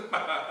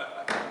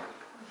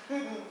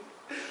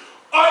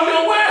 on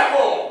your way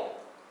home,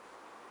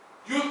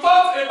 you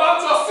thought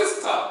about your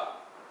sister,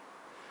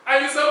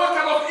 and you said, what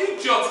kind of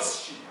idiot is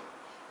she?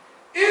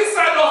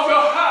 Inside of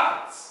your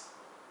heart,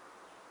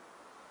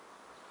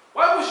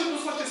 why would she do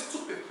such a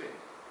stupid thing?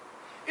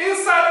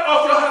 Inside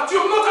of your heart,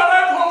 you've not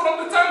arrived home from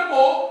the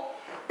temple,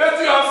 but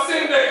you have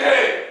sinned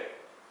again.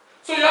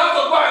 So you have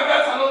to go and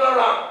get another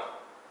ram.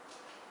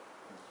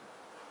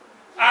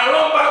 I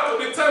run back to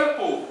the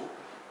temple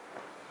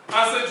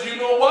and said, you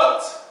know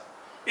what?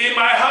 In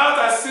my heart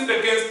I sinned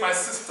against my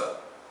sister.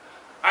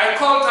 I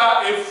called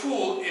her a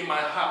fool in my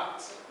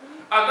heart.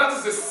 And that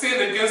is a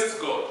sin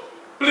against God.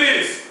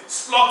 Please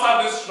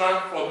slaughter this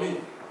ram for me,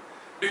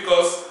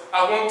 because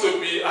I want to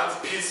be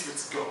at peace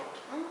with God.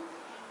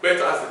 But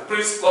as the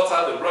priest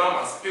slaughtered the ram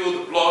and spilled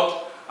the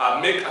blood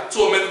and make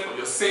atonement for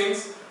your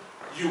sins,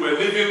 you were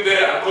living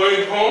there and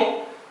going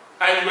home,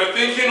 and you were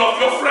thinking of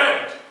your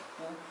friend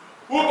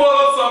who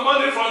borrowed some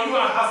money from you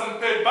and hasn't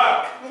paid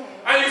back.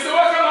 And you say,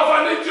 what kind of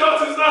an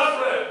idiot is that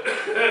friend?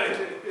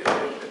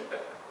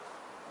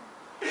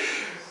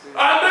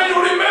 And then you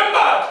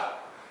remembered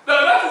that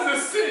that is a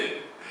sin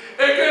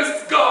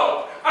against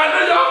God. And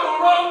then you have to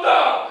run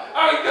down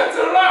and get a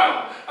ram.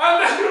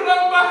 And then you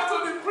run back to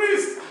the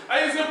priest. And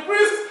you say,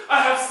 priest,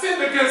 I have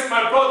sinned against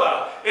my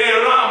brother.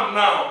 A ram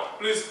now.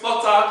 Please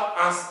slaughter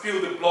and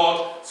spill the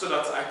blood so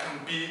that I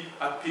can be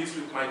at peace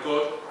with my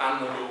God.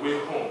 And on your way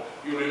home,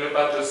 you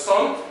remember the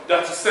son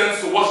that you sent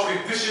to wash the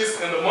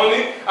dishes in the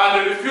morning, and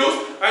they refused.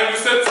 And you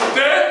said,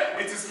 today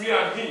it is me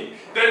and him.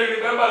 Then you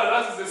remember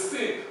that is a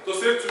sin. To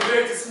say, today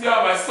it is me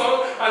and my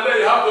son. And then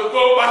you have to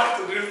go back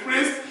to the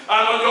priest.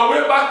 And on your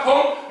way back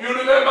home, you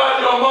remember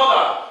your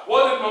mother.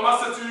 What did Mama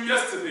say to you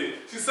yesterday?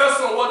 She said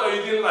some word that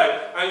you didn't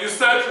like. And you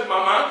said to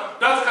Mama,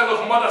 that kind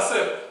of mother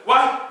said,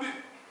 why did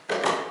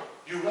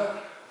you ran?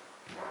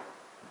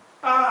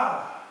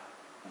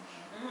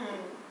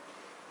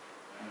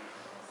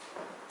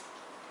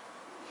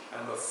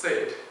 And God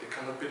said, they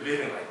cannot be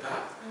living like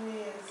that.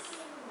 Yes.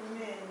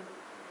 Amen.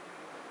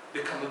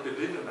 They cannot be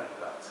living like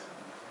that.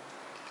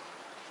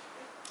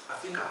 I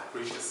think I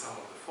preached a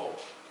sermon before.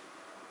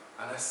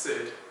 And I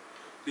said,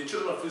 the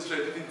children of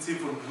Israel didn't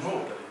even know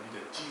that they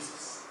needed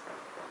Jesus.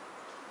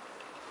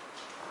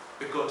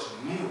 But God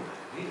knew that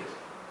they needed him.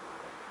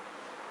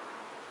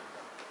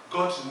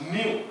 God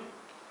knew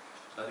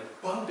that the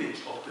bondage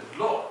of the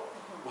law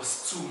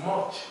was too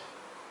much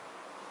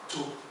to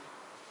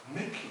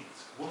make it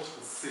what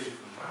will save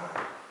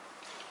man.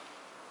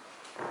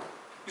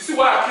 You see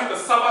why I keep the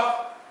Sabbath?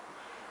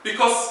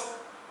 Because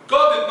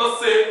God did not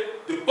say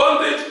the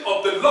bondage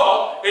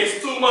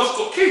much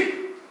to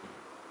keep.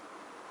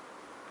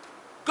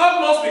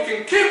 God knows we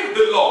can keep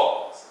the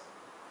laws.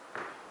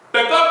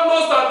 But God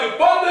knows that the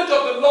bondage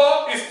of the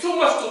law is too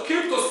much to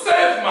keep to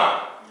save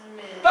man.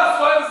 Amen. That's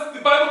why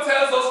the Bible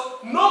tells us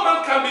no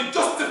man can be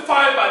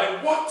justified by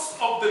the works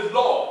of the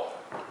law,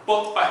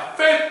 but by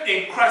faith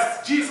in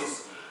Christ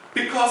Jesus.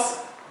 Because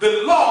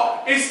the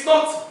law is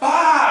not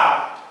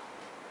bad.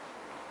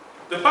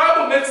 The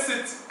Bible makes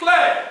it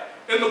clear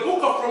in the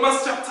book of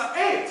Romans chapter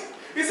 8.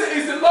 It says,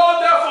 is the law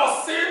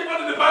therefore sin? What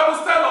did the Bible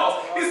tell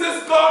us? It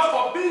says,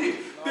 God forbid.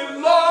 The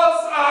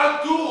laws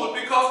are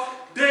good because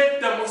they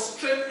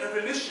demonstrate a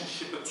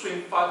relationship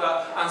between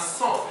father and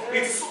son.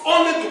 It's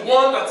only the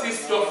one that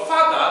is your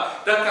father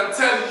that can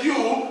tell you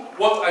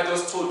what I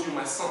just told you,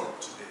 my son,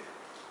 today.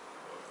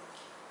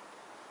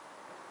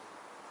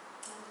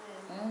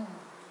 Amen.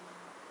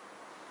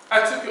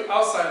 I took you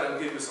outside and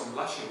gave you some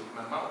lashing with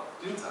my mouth,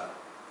 didn't I?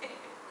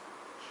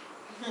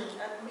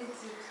 Admit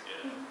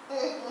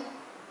it.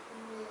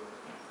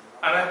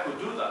 And I could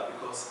do that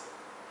because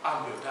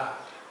I'm your dad.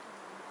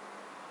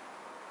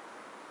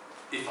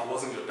 If I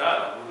wasn't your dad,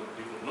 I wouldn't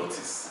even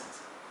notice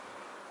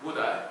it, would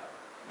I?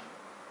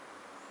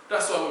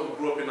 That's why when we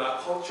grew up in our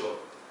culture,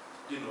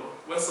 you know,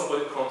 when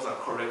somebody comes and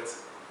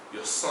corrects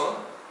your son,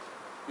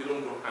 you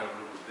don't go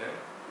angry with them.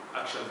 You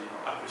actually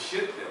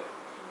appreciate them.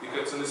 Because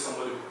it's only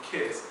somebody who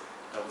cares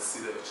that will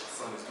see that your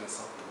son is doing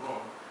something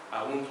wrong.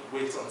 I won't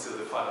wait until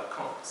the father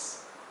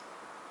comes.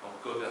 I'll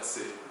go there and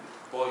say,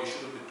 boy, you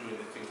shouldn't be doing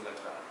things like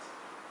that.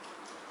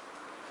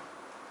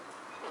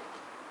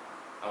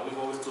 And we've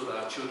always told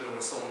our children when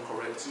someone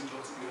corrects you,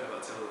 don't you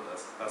ever tell them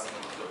that's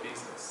none of your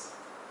business.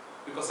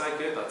 Because I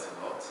get that a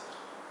lot.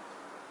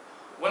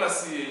 When I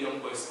see a young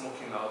boy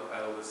smoking out,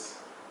 I always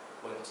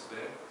point to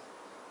them.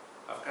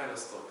 I've kind of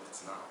stopped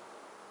it now.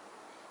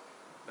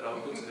 But I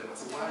will go to them and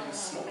say, why are you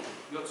smoking?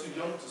 You're too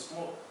young to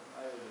smoke.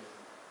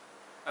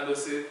 And they'll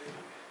say,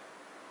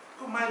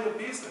 go mind your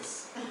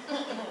business.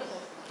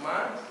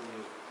 Man.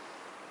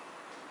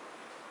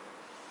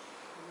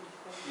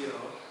 You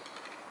know.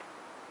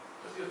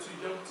 But you're too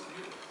young to,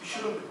 you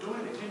shouldn't be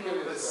doing it. You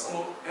know there's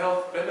no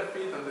health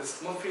benefit and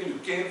there's nothing you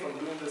gain from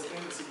doing this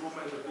thing. It's a go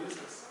mind your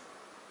business.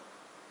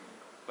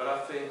 But I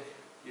think,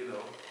 you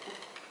know,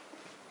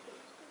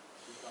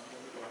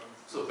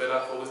 so better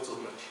I've always told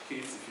my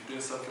kids, if you're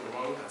doing something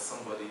wrong and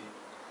somebody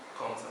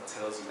comes and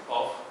tells you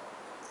off,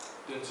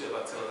 don't you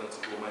ever tell them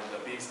to go mind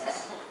their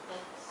business.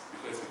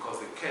 Because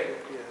they care.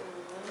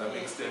 That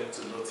makes them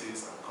to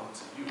notice and come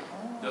to you.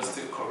 Just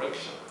take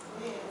correction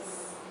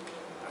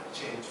and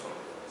change from it.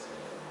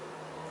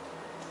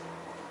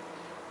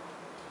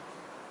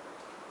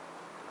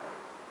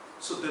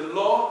 So the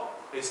law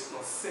is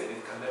not sin,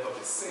 it can never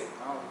be sin.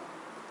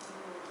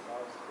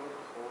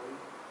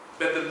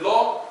 But the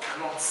law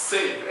cannot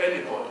save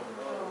anybody.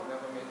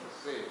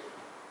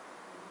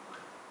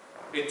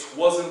 It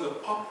wasn't the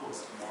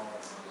purpose.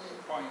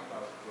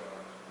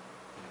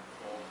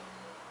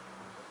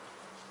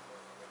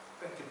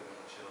 Thank you very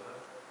much, Elder.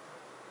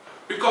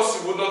 Because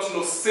you would not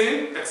know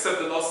sin, except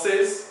the Lord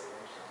says,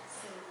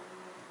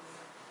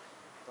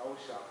 thou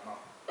shalt not.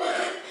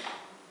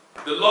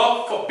 the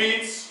law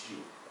forbids you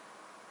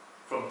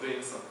from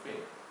doing some things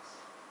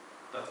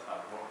that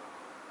are wrong.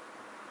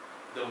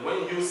 Then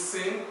when you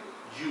sin,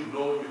 you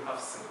know you have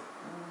sinned.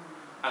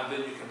 And then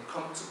you can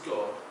come to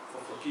God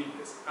for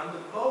forgiveness. And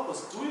the law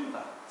was doing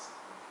that.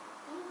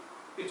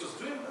 It was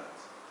doing that.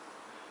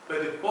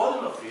 But the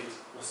burden of it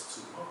was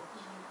too much.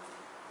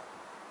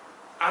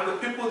 And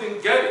the people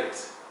didn't get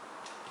it.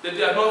 That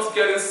they are not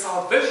getting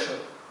salvation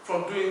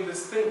from doing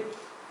this thing.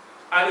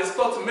 And it's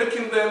not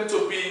making them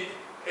to be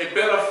a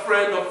better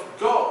friend of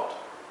God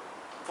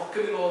for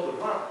killing all the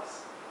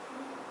rams.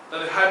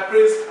 That the high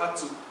priest had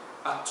to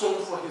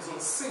atone for his own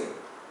sin.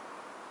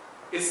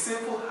 A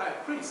sinful high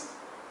priest.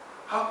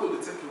 How could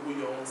he take away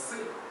your own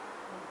sin?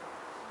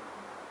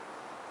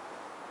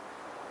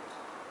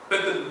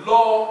 But the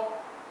law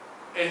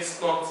is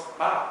not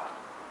bad.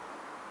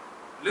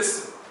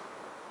 Listen.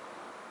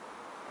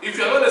 If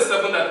you are not a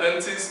Seventh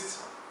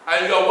Adventist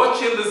and you are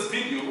watching this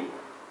video,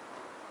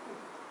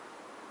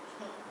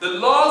 the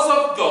laws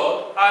of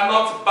God are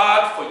not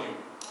bad for you.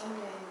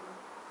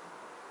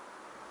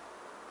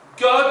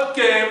 God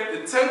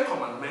gave the Ten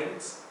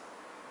Commandments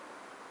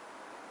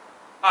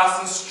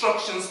as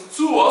instructions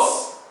to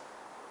us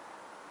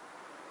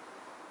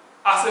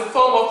as a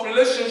form of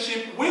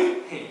relationship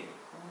with Him.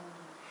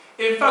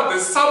 In fact, the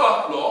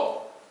Sabbath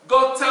law,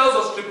 God tells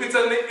us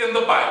repeatedly in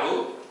the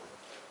Bible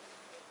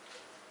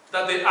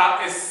that they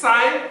are a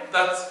sign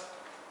that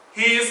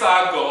He is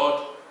our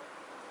God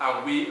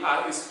and we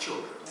are His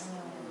children.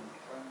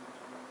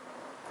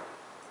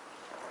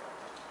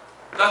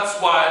 That's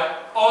why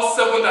all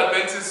Seventh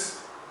Adventist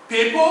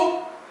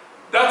people,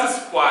 that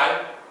is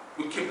why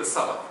we keep the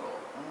Sabbath law.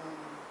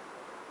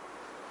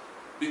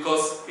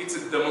 Because it's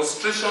a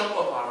demonstration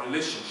of our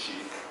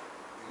relationship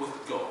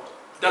with God.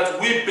 That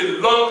we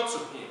belong to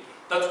Him.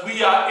 That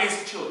we are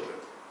His children.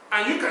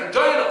 And you can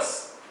join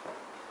us.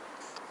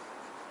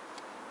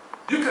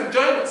 You can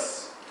join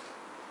us.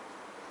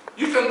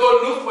 You can go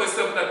look for a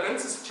Seventh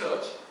Adventist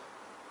church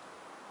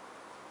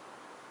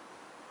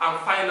and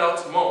find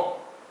out more.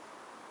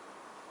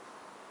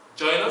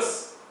 Join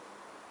us.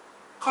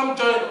 Come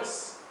join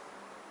us.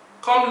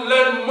 Come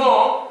learn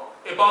more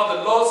about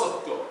the laws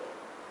of God.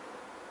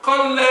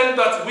 Come learn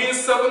that we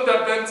Seventh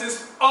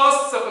Adventists,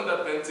 us Seventh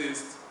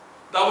Adventists,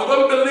 that we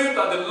don't believe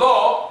that the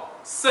law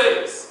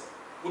saves.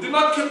 We do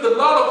not keep the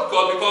law of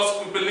God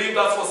because we believe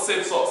that's what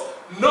saves us.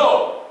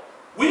 No,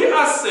 we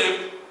are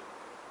saved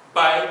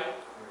by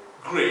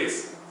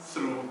grace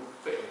through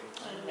faith.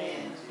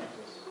 Amen.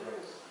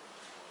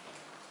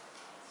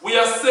 We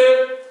are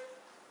saved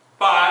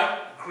by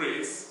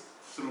grace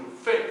through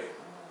faith.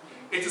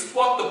 It is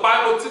what the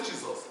Bible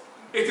teaches us.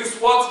 It is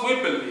what we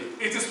believe.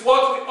 It is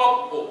what we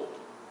uphold.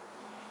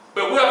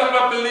 But we have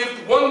never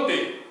believed one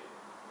day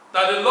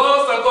that the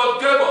laws that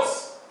God gave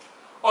us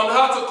on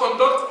how to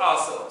conduct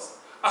ourselves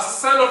as a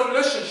sign of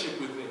relationship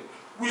with Him,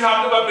 we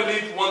have never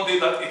believed one day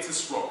that it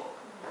is wrong.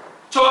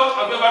 Church,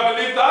 have you ever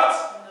believed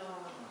that?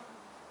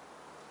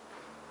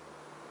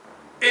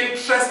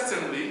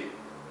 Interestingly,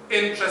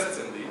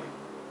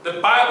 the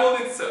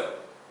Bible itself,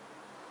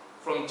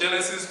 from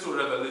Genesis to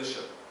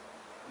Revelation,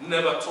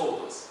 never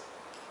told us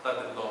that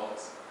the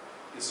laws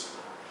is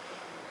wrong.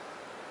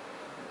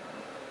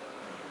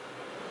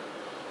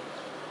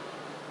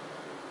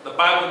 The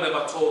Bible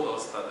never told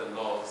us that the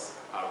laws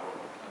are wrong.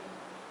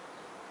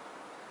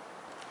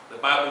 The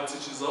Bible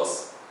teaches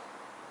us,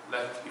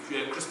 like if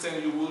you're a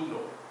Christian, you will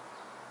know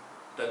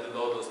that the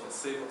law does not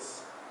save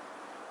us.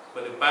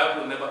 But the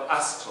Bible never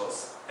asked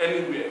us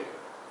anywhere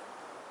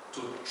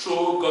to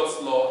throw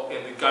God's law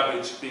in the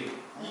garbage bin.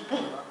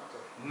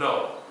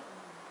 No.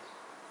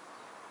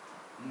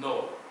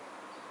 No.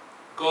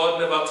 God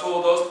never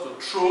told us to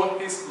throw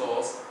His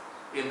laws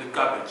in the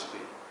garbage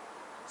bin.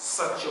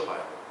 Search your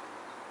Bible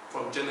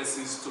from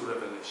Genesis to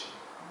Revelation.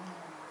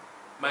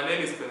 My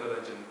name is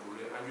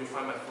Adjenughure, and you'll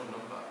find my phone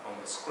number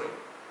on the screen.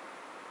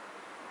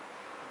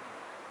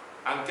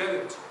 And get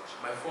in touch.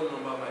 My phone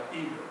number, my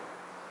email.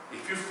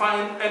 If you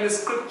find any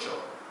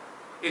scripture,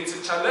 it's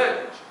a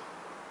challenge.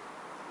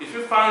 If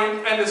you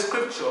find any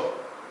scripture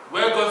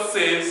where God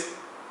says,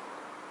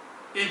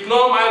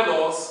 ignore my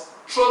laws,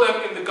 throw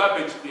them in the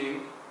garbage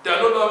bin, they are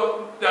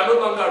no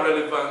longer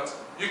relevant,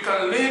 you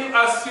can live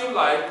as you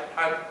like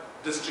and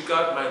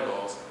disregard my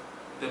laws,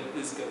 then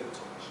please get in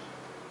touch.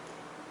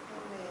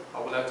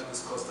 I would like to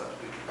discuss that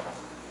with you.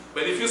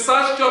 But if you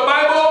searched your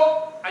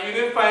Bible and you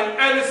didn't find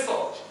any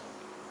such,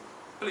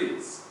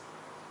 please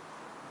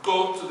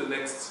go to the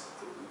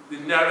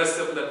nearest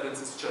Seventh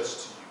Adventist church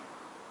to you.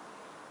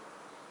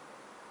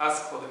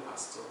 Ask for the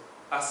pastor,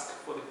 ask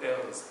for the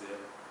elders there,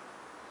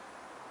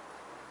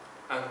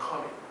 and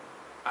come in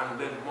and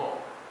learn more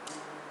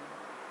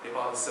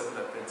about the Seventh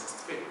Adventist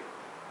faith.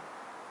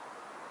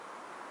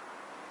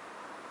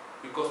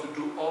 Because we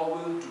do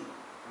all we do.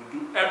 We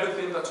do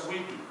everything that we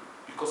do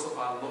because of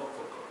our love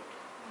for God.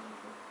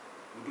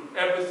 We do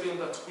everything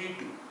that we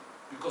do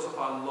because of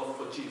our love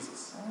for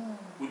Jesus.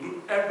 We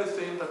do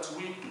everything that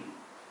we do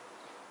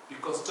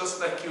because just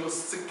like you're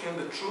seeking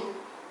the truth,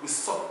 we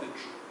sought the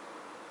truth.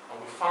 And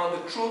we found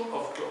the truth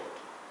of God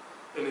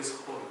in His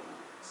holy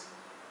books.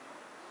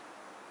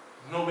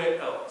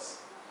 Nowhere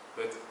else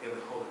but in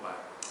the Holy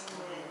Bible.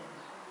 Amen.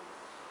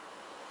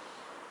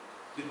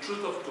 The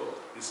truth of God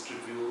is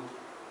revealed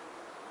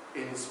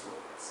in His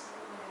words.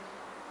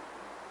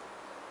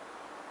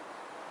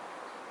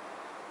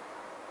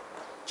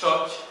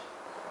 Church,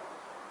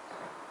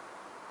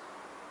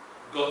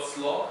 God's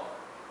law,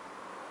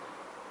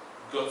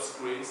 God's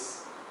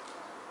grace,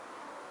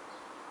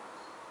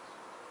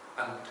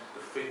 and the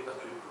faith that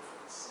we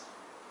profess.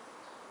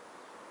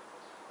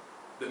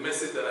 The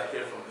message that I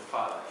hear from the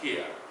Father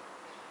here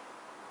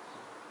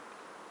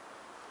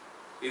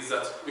is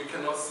that we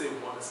cannot say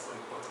one is more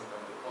important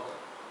than the other.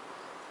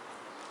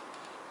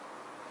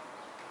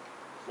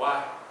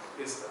 Why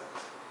is that?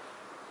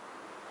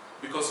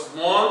 Because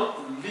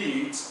one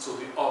leads to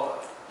the other,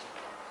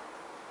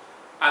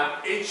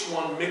 and each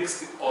one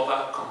makes the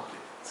other complete.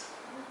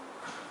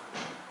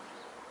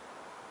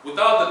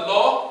 Without the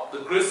law, the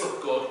grace of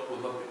God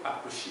will not be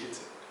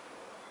appreciated.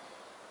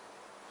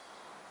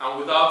 And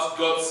without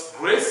God's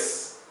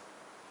grace,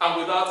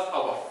 and without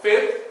our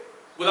faith,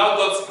 without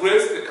God's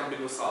grace, there can be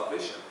no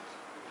salvation.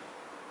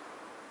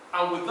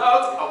 And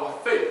without our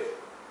faith,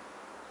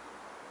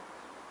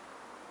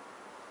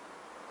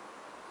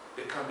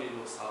 there can be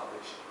no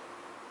salvation.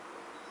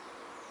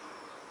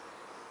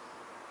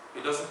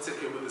 It doesn't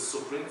take away the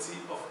sovereignty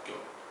of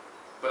God.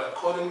 But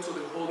according to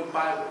the Holy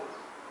Bible,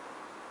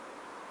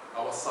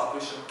 our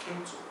salvation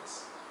came to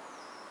us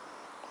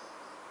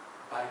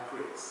by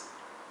grace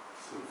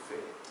through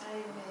faith.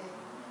 Amen.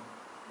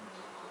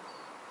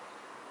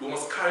 We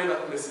must carry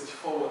that message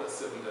forward as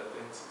Seventh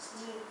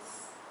Adventists.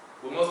 Yes.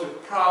 We must be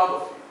proud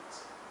of it.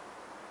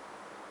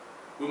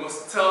 We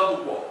must tell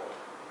the world.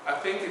 I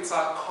think it's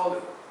our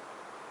calling.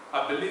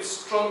 I believe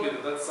strongly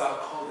that that's our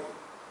calling.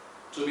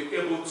 To be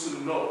able to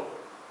know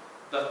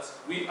that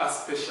we are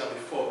special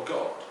before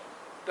God.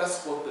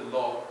 That's what the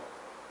law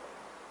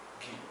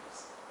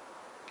gives.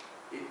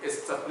 it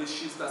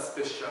establishes that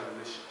special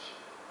relationship.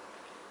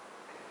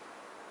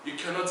 You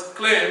cannot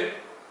claim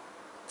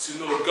to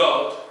know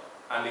God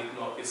and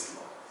ignore His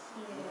law.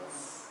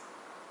 Yes.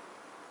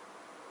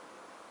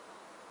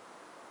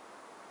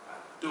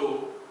 And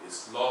though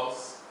His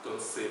laws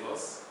don't save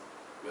us,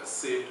 we are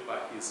saved by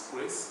His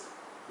grace,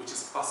 which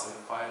is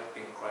personified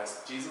in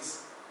Christ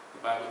Jesus.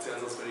 The Bible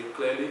tells us very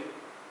clearly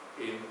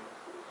in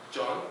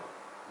John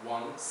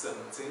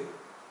 1:17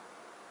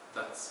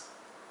 that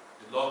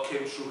the law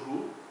came through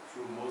who?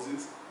 Through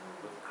Moses,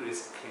 but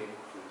grace came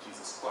through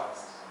Jesus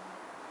Christ.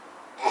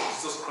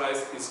 Jesus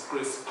Christ is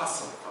grace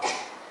personified.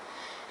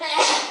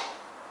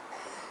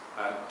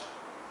 And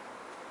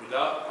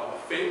without our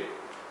faith,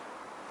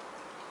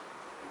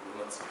 we will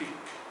not speak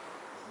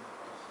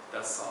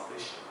that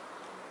salvation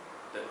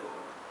that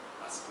God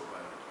has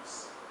provided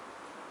us.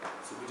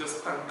 So we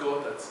just thank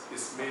God that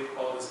He's made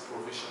all this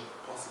provision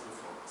possible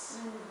for us.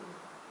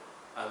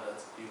 And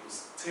that He will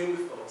stay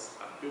with us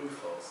and be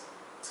with us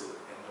till the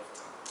end of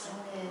time.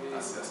 Amen.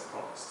 As He has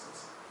promised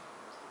us.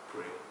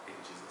 Pray in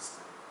Jesus'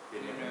 name.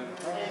 Amen.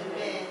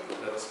 Amen.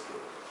 Let us pray.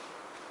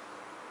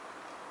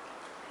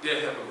 Dear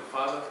Heavenly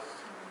Father,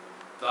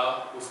 Thou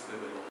whose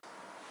name alone,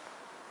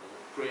 we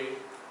pray,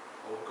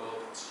 oh God,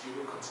 that You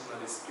will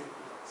continually speak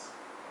with us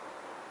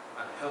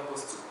and help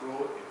us to grow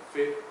in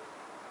faith,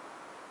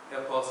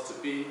 help us to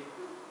be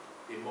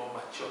a more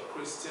mature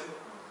Christian,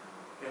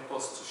 help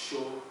us to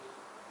show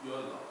Your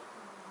love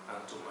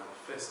and to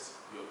manifest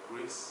Your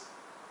grace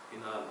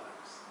in our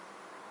lives.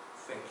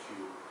 Thank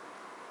You,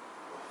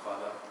 our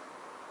Father,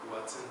 who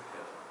art in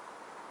heaven,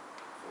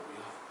 for we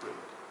have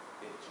prayed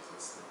in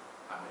Jesus' name.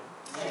 Amen.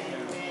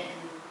 Amen.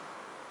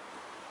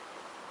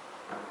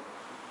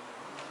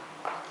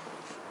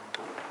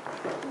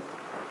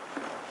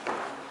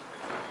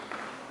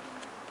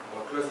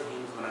 Our closing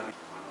hymn is going to be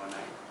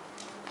 119.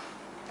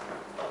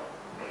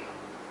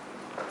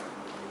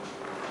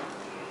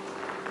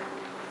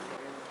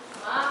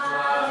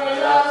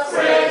 Marvelous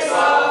grace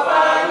of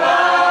our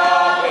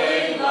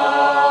loving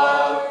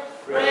Lord,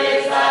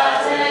 grace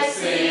that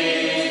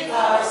exceeds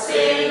our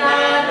sin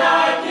and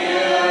our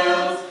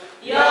guilt,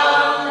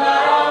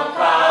 yonder on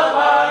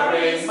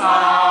Calvary's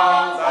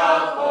mount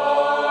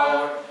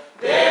outpoured,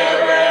 there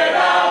where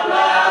the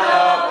blood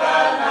of the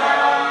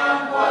Lamb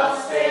was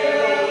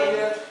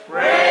spilled.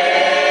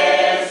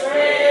 Grace,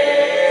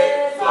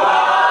 grace,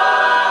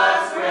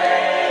 God's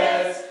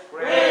grace,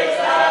 grace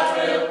that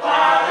will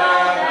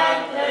pardon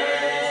and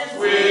cleanse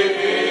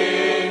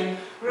within.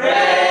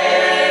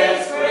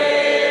 Grace,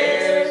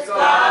 grace,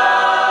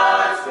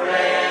 God's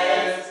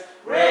grace,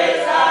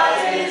 grace that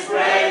is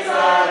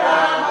greater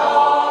than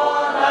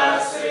all our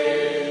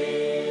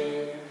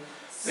sin.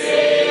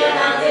 Sin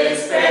and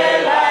despair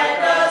like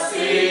the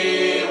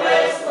sea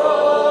waves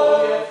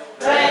flow,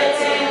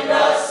 threaten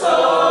the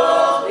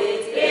soul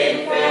with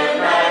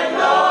infinite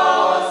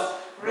loss.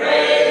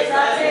 Grace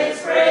that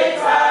is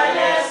greater,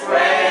 yes,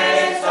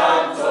 grace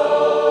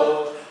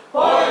untold,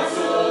 point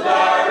to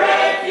the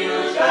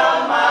refuge, the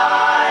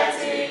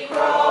mighty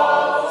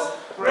cross.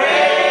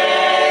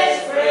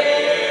 Grace,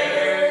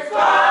 grace,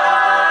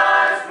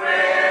 God's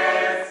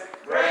grace,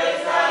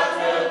 grace that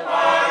will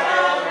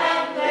pardon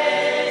and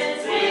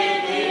cleanse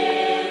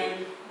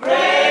within.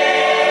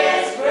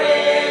 Grace,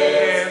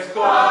 grace,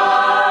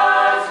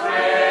 God's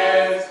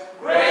grace,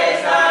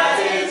 grace that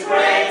is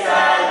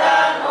greater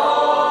than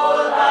all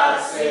our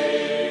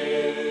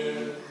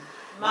sin.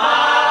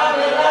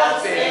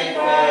 Marvelous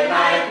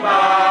infinite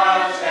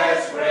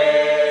matchless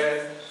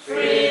grace,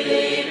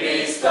 freely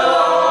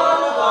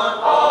bestowed on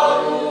all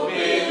who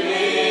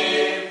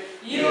believe.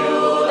 You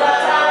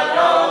that are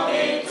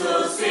longing to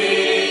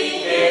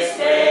see His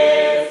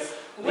face,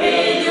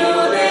 will you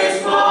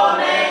this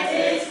moment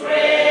His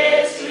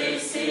grace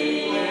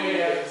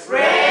receive?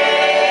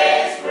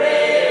 Grace,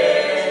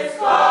 grace,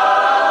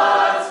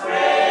 God's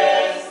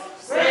grace,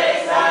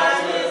 grace that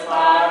will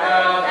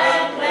pardon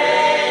and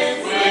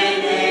cleanse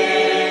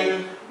within.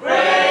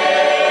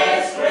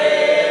 Grace,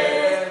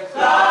 grace,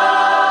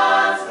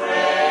 God's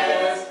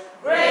grace,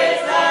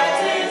 grace that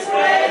is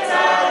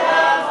greater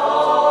than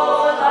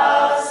all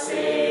our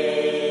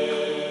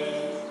sins.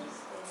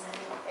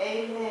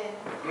 Amen.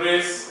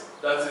 Grace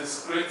that is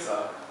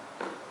greater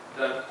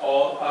than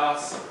all our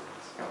sins.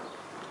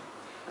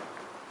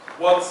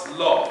 What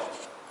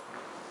love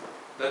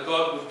that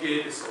God would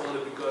give His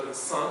only begotten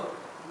Son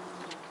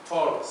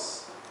for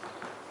us.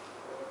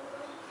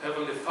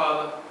 Heavenly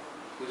Father,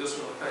 we just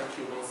want to thank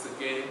You once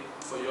again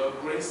for Your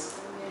grace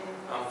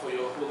and for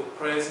Your holy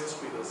presence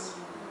with us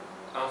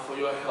and for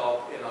Your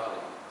help in our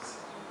lives.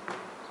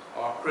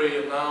 Our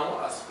prayer now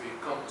as we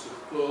come to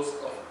the close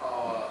of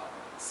our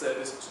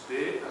service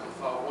today and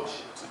of our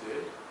worship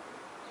today,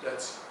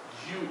 that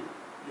You,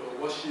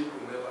 Your worship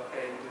will never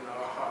end in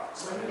our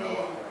hearts and in our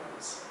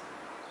homes,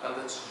 and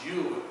that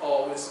You will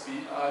always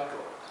be our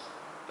God,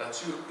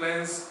 that You will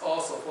cleanse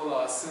us of all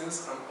our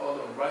sins and all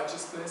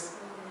unrighteousness,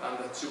 and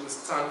that You will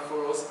stand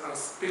for us and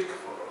speak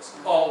for us.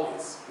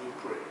 Always we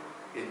pray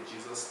in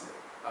Jesus'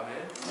 name.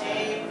 Amen.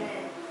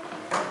 Amen.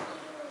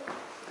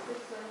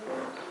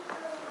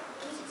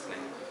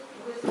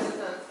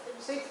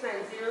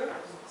 Adjenughure.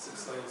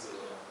 690.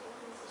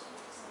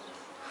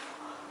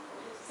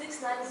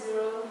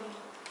 690.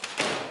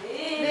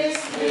 This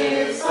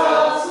gives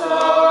us,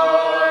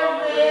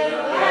 Lord, with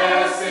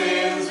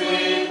blessings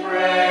we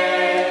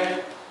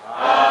pray.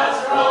 As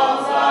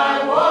from thy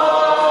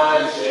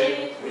worship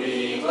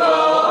we go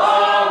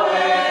our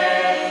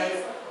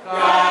ways,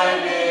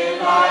 guiding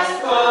life's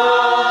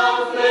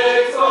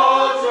conflicts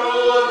all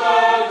through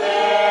the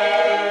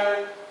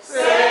day,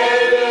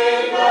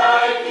 saving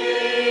thy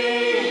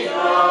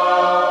kingdom,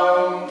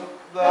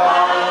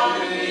 thine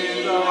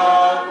be the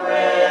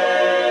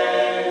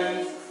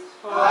praise.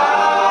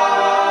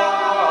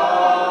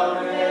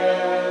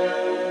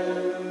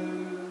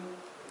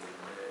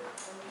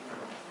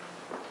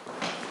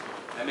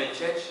 Amen,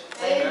 church.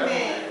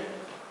 Amen.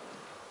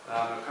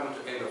 We're coming to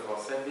the end of our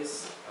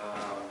service.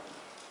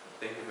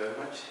 Thank you very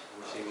much.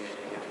 Wishing you a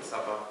happy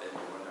Sabbath and a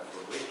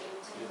wonderful week.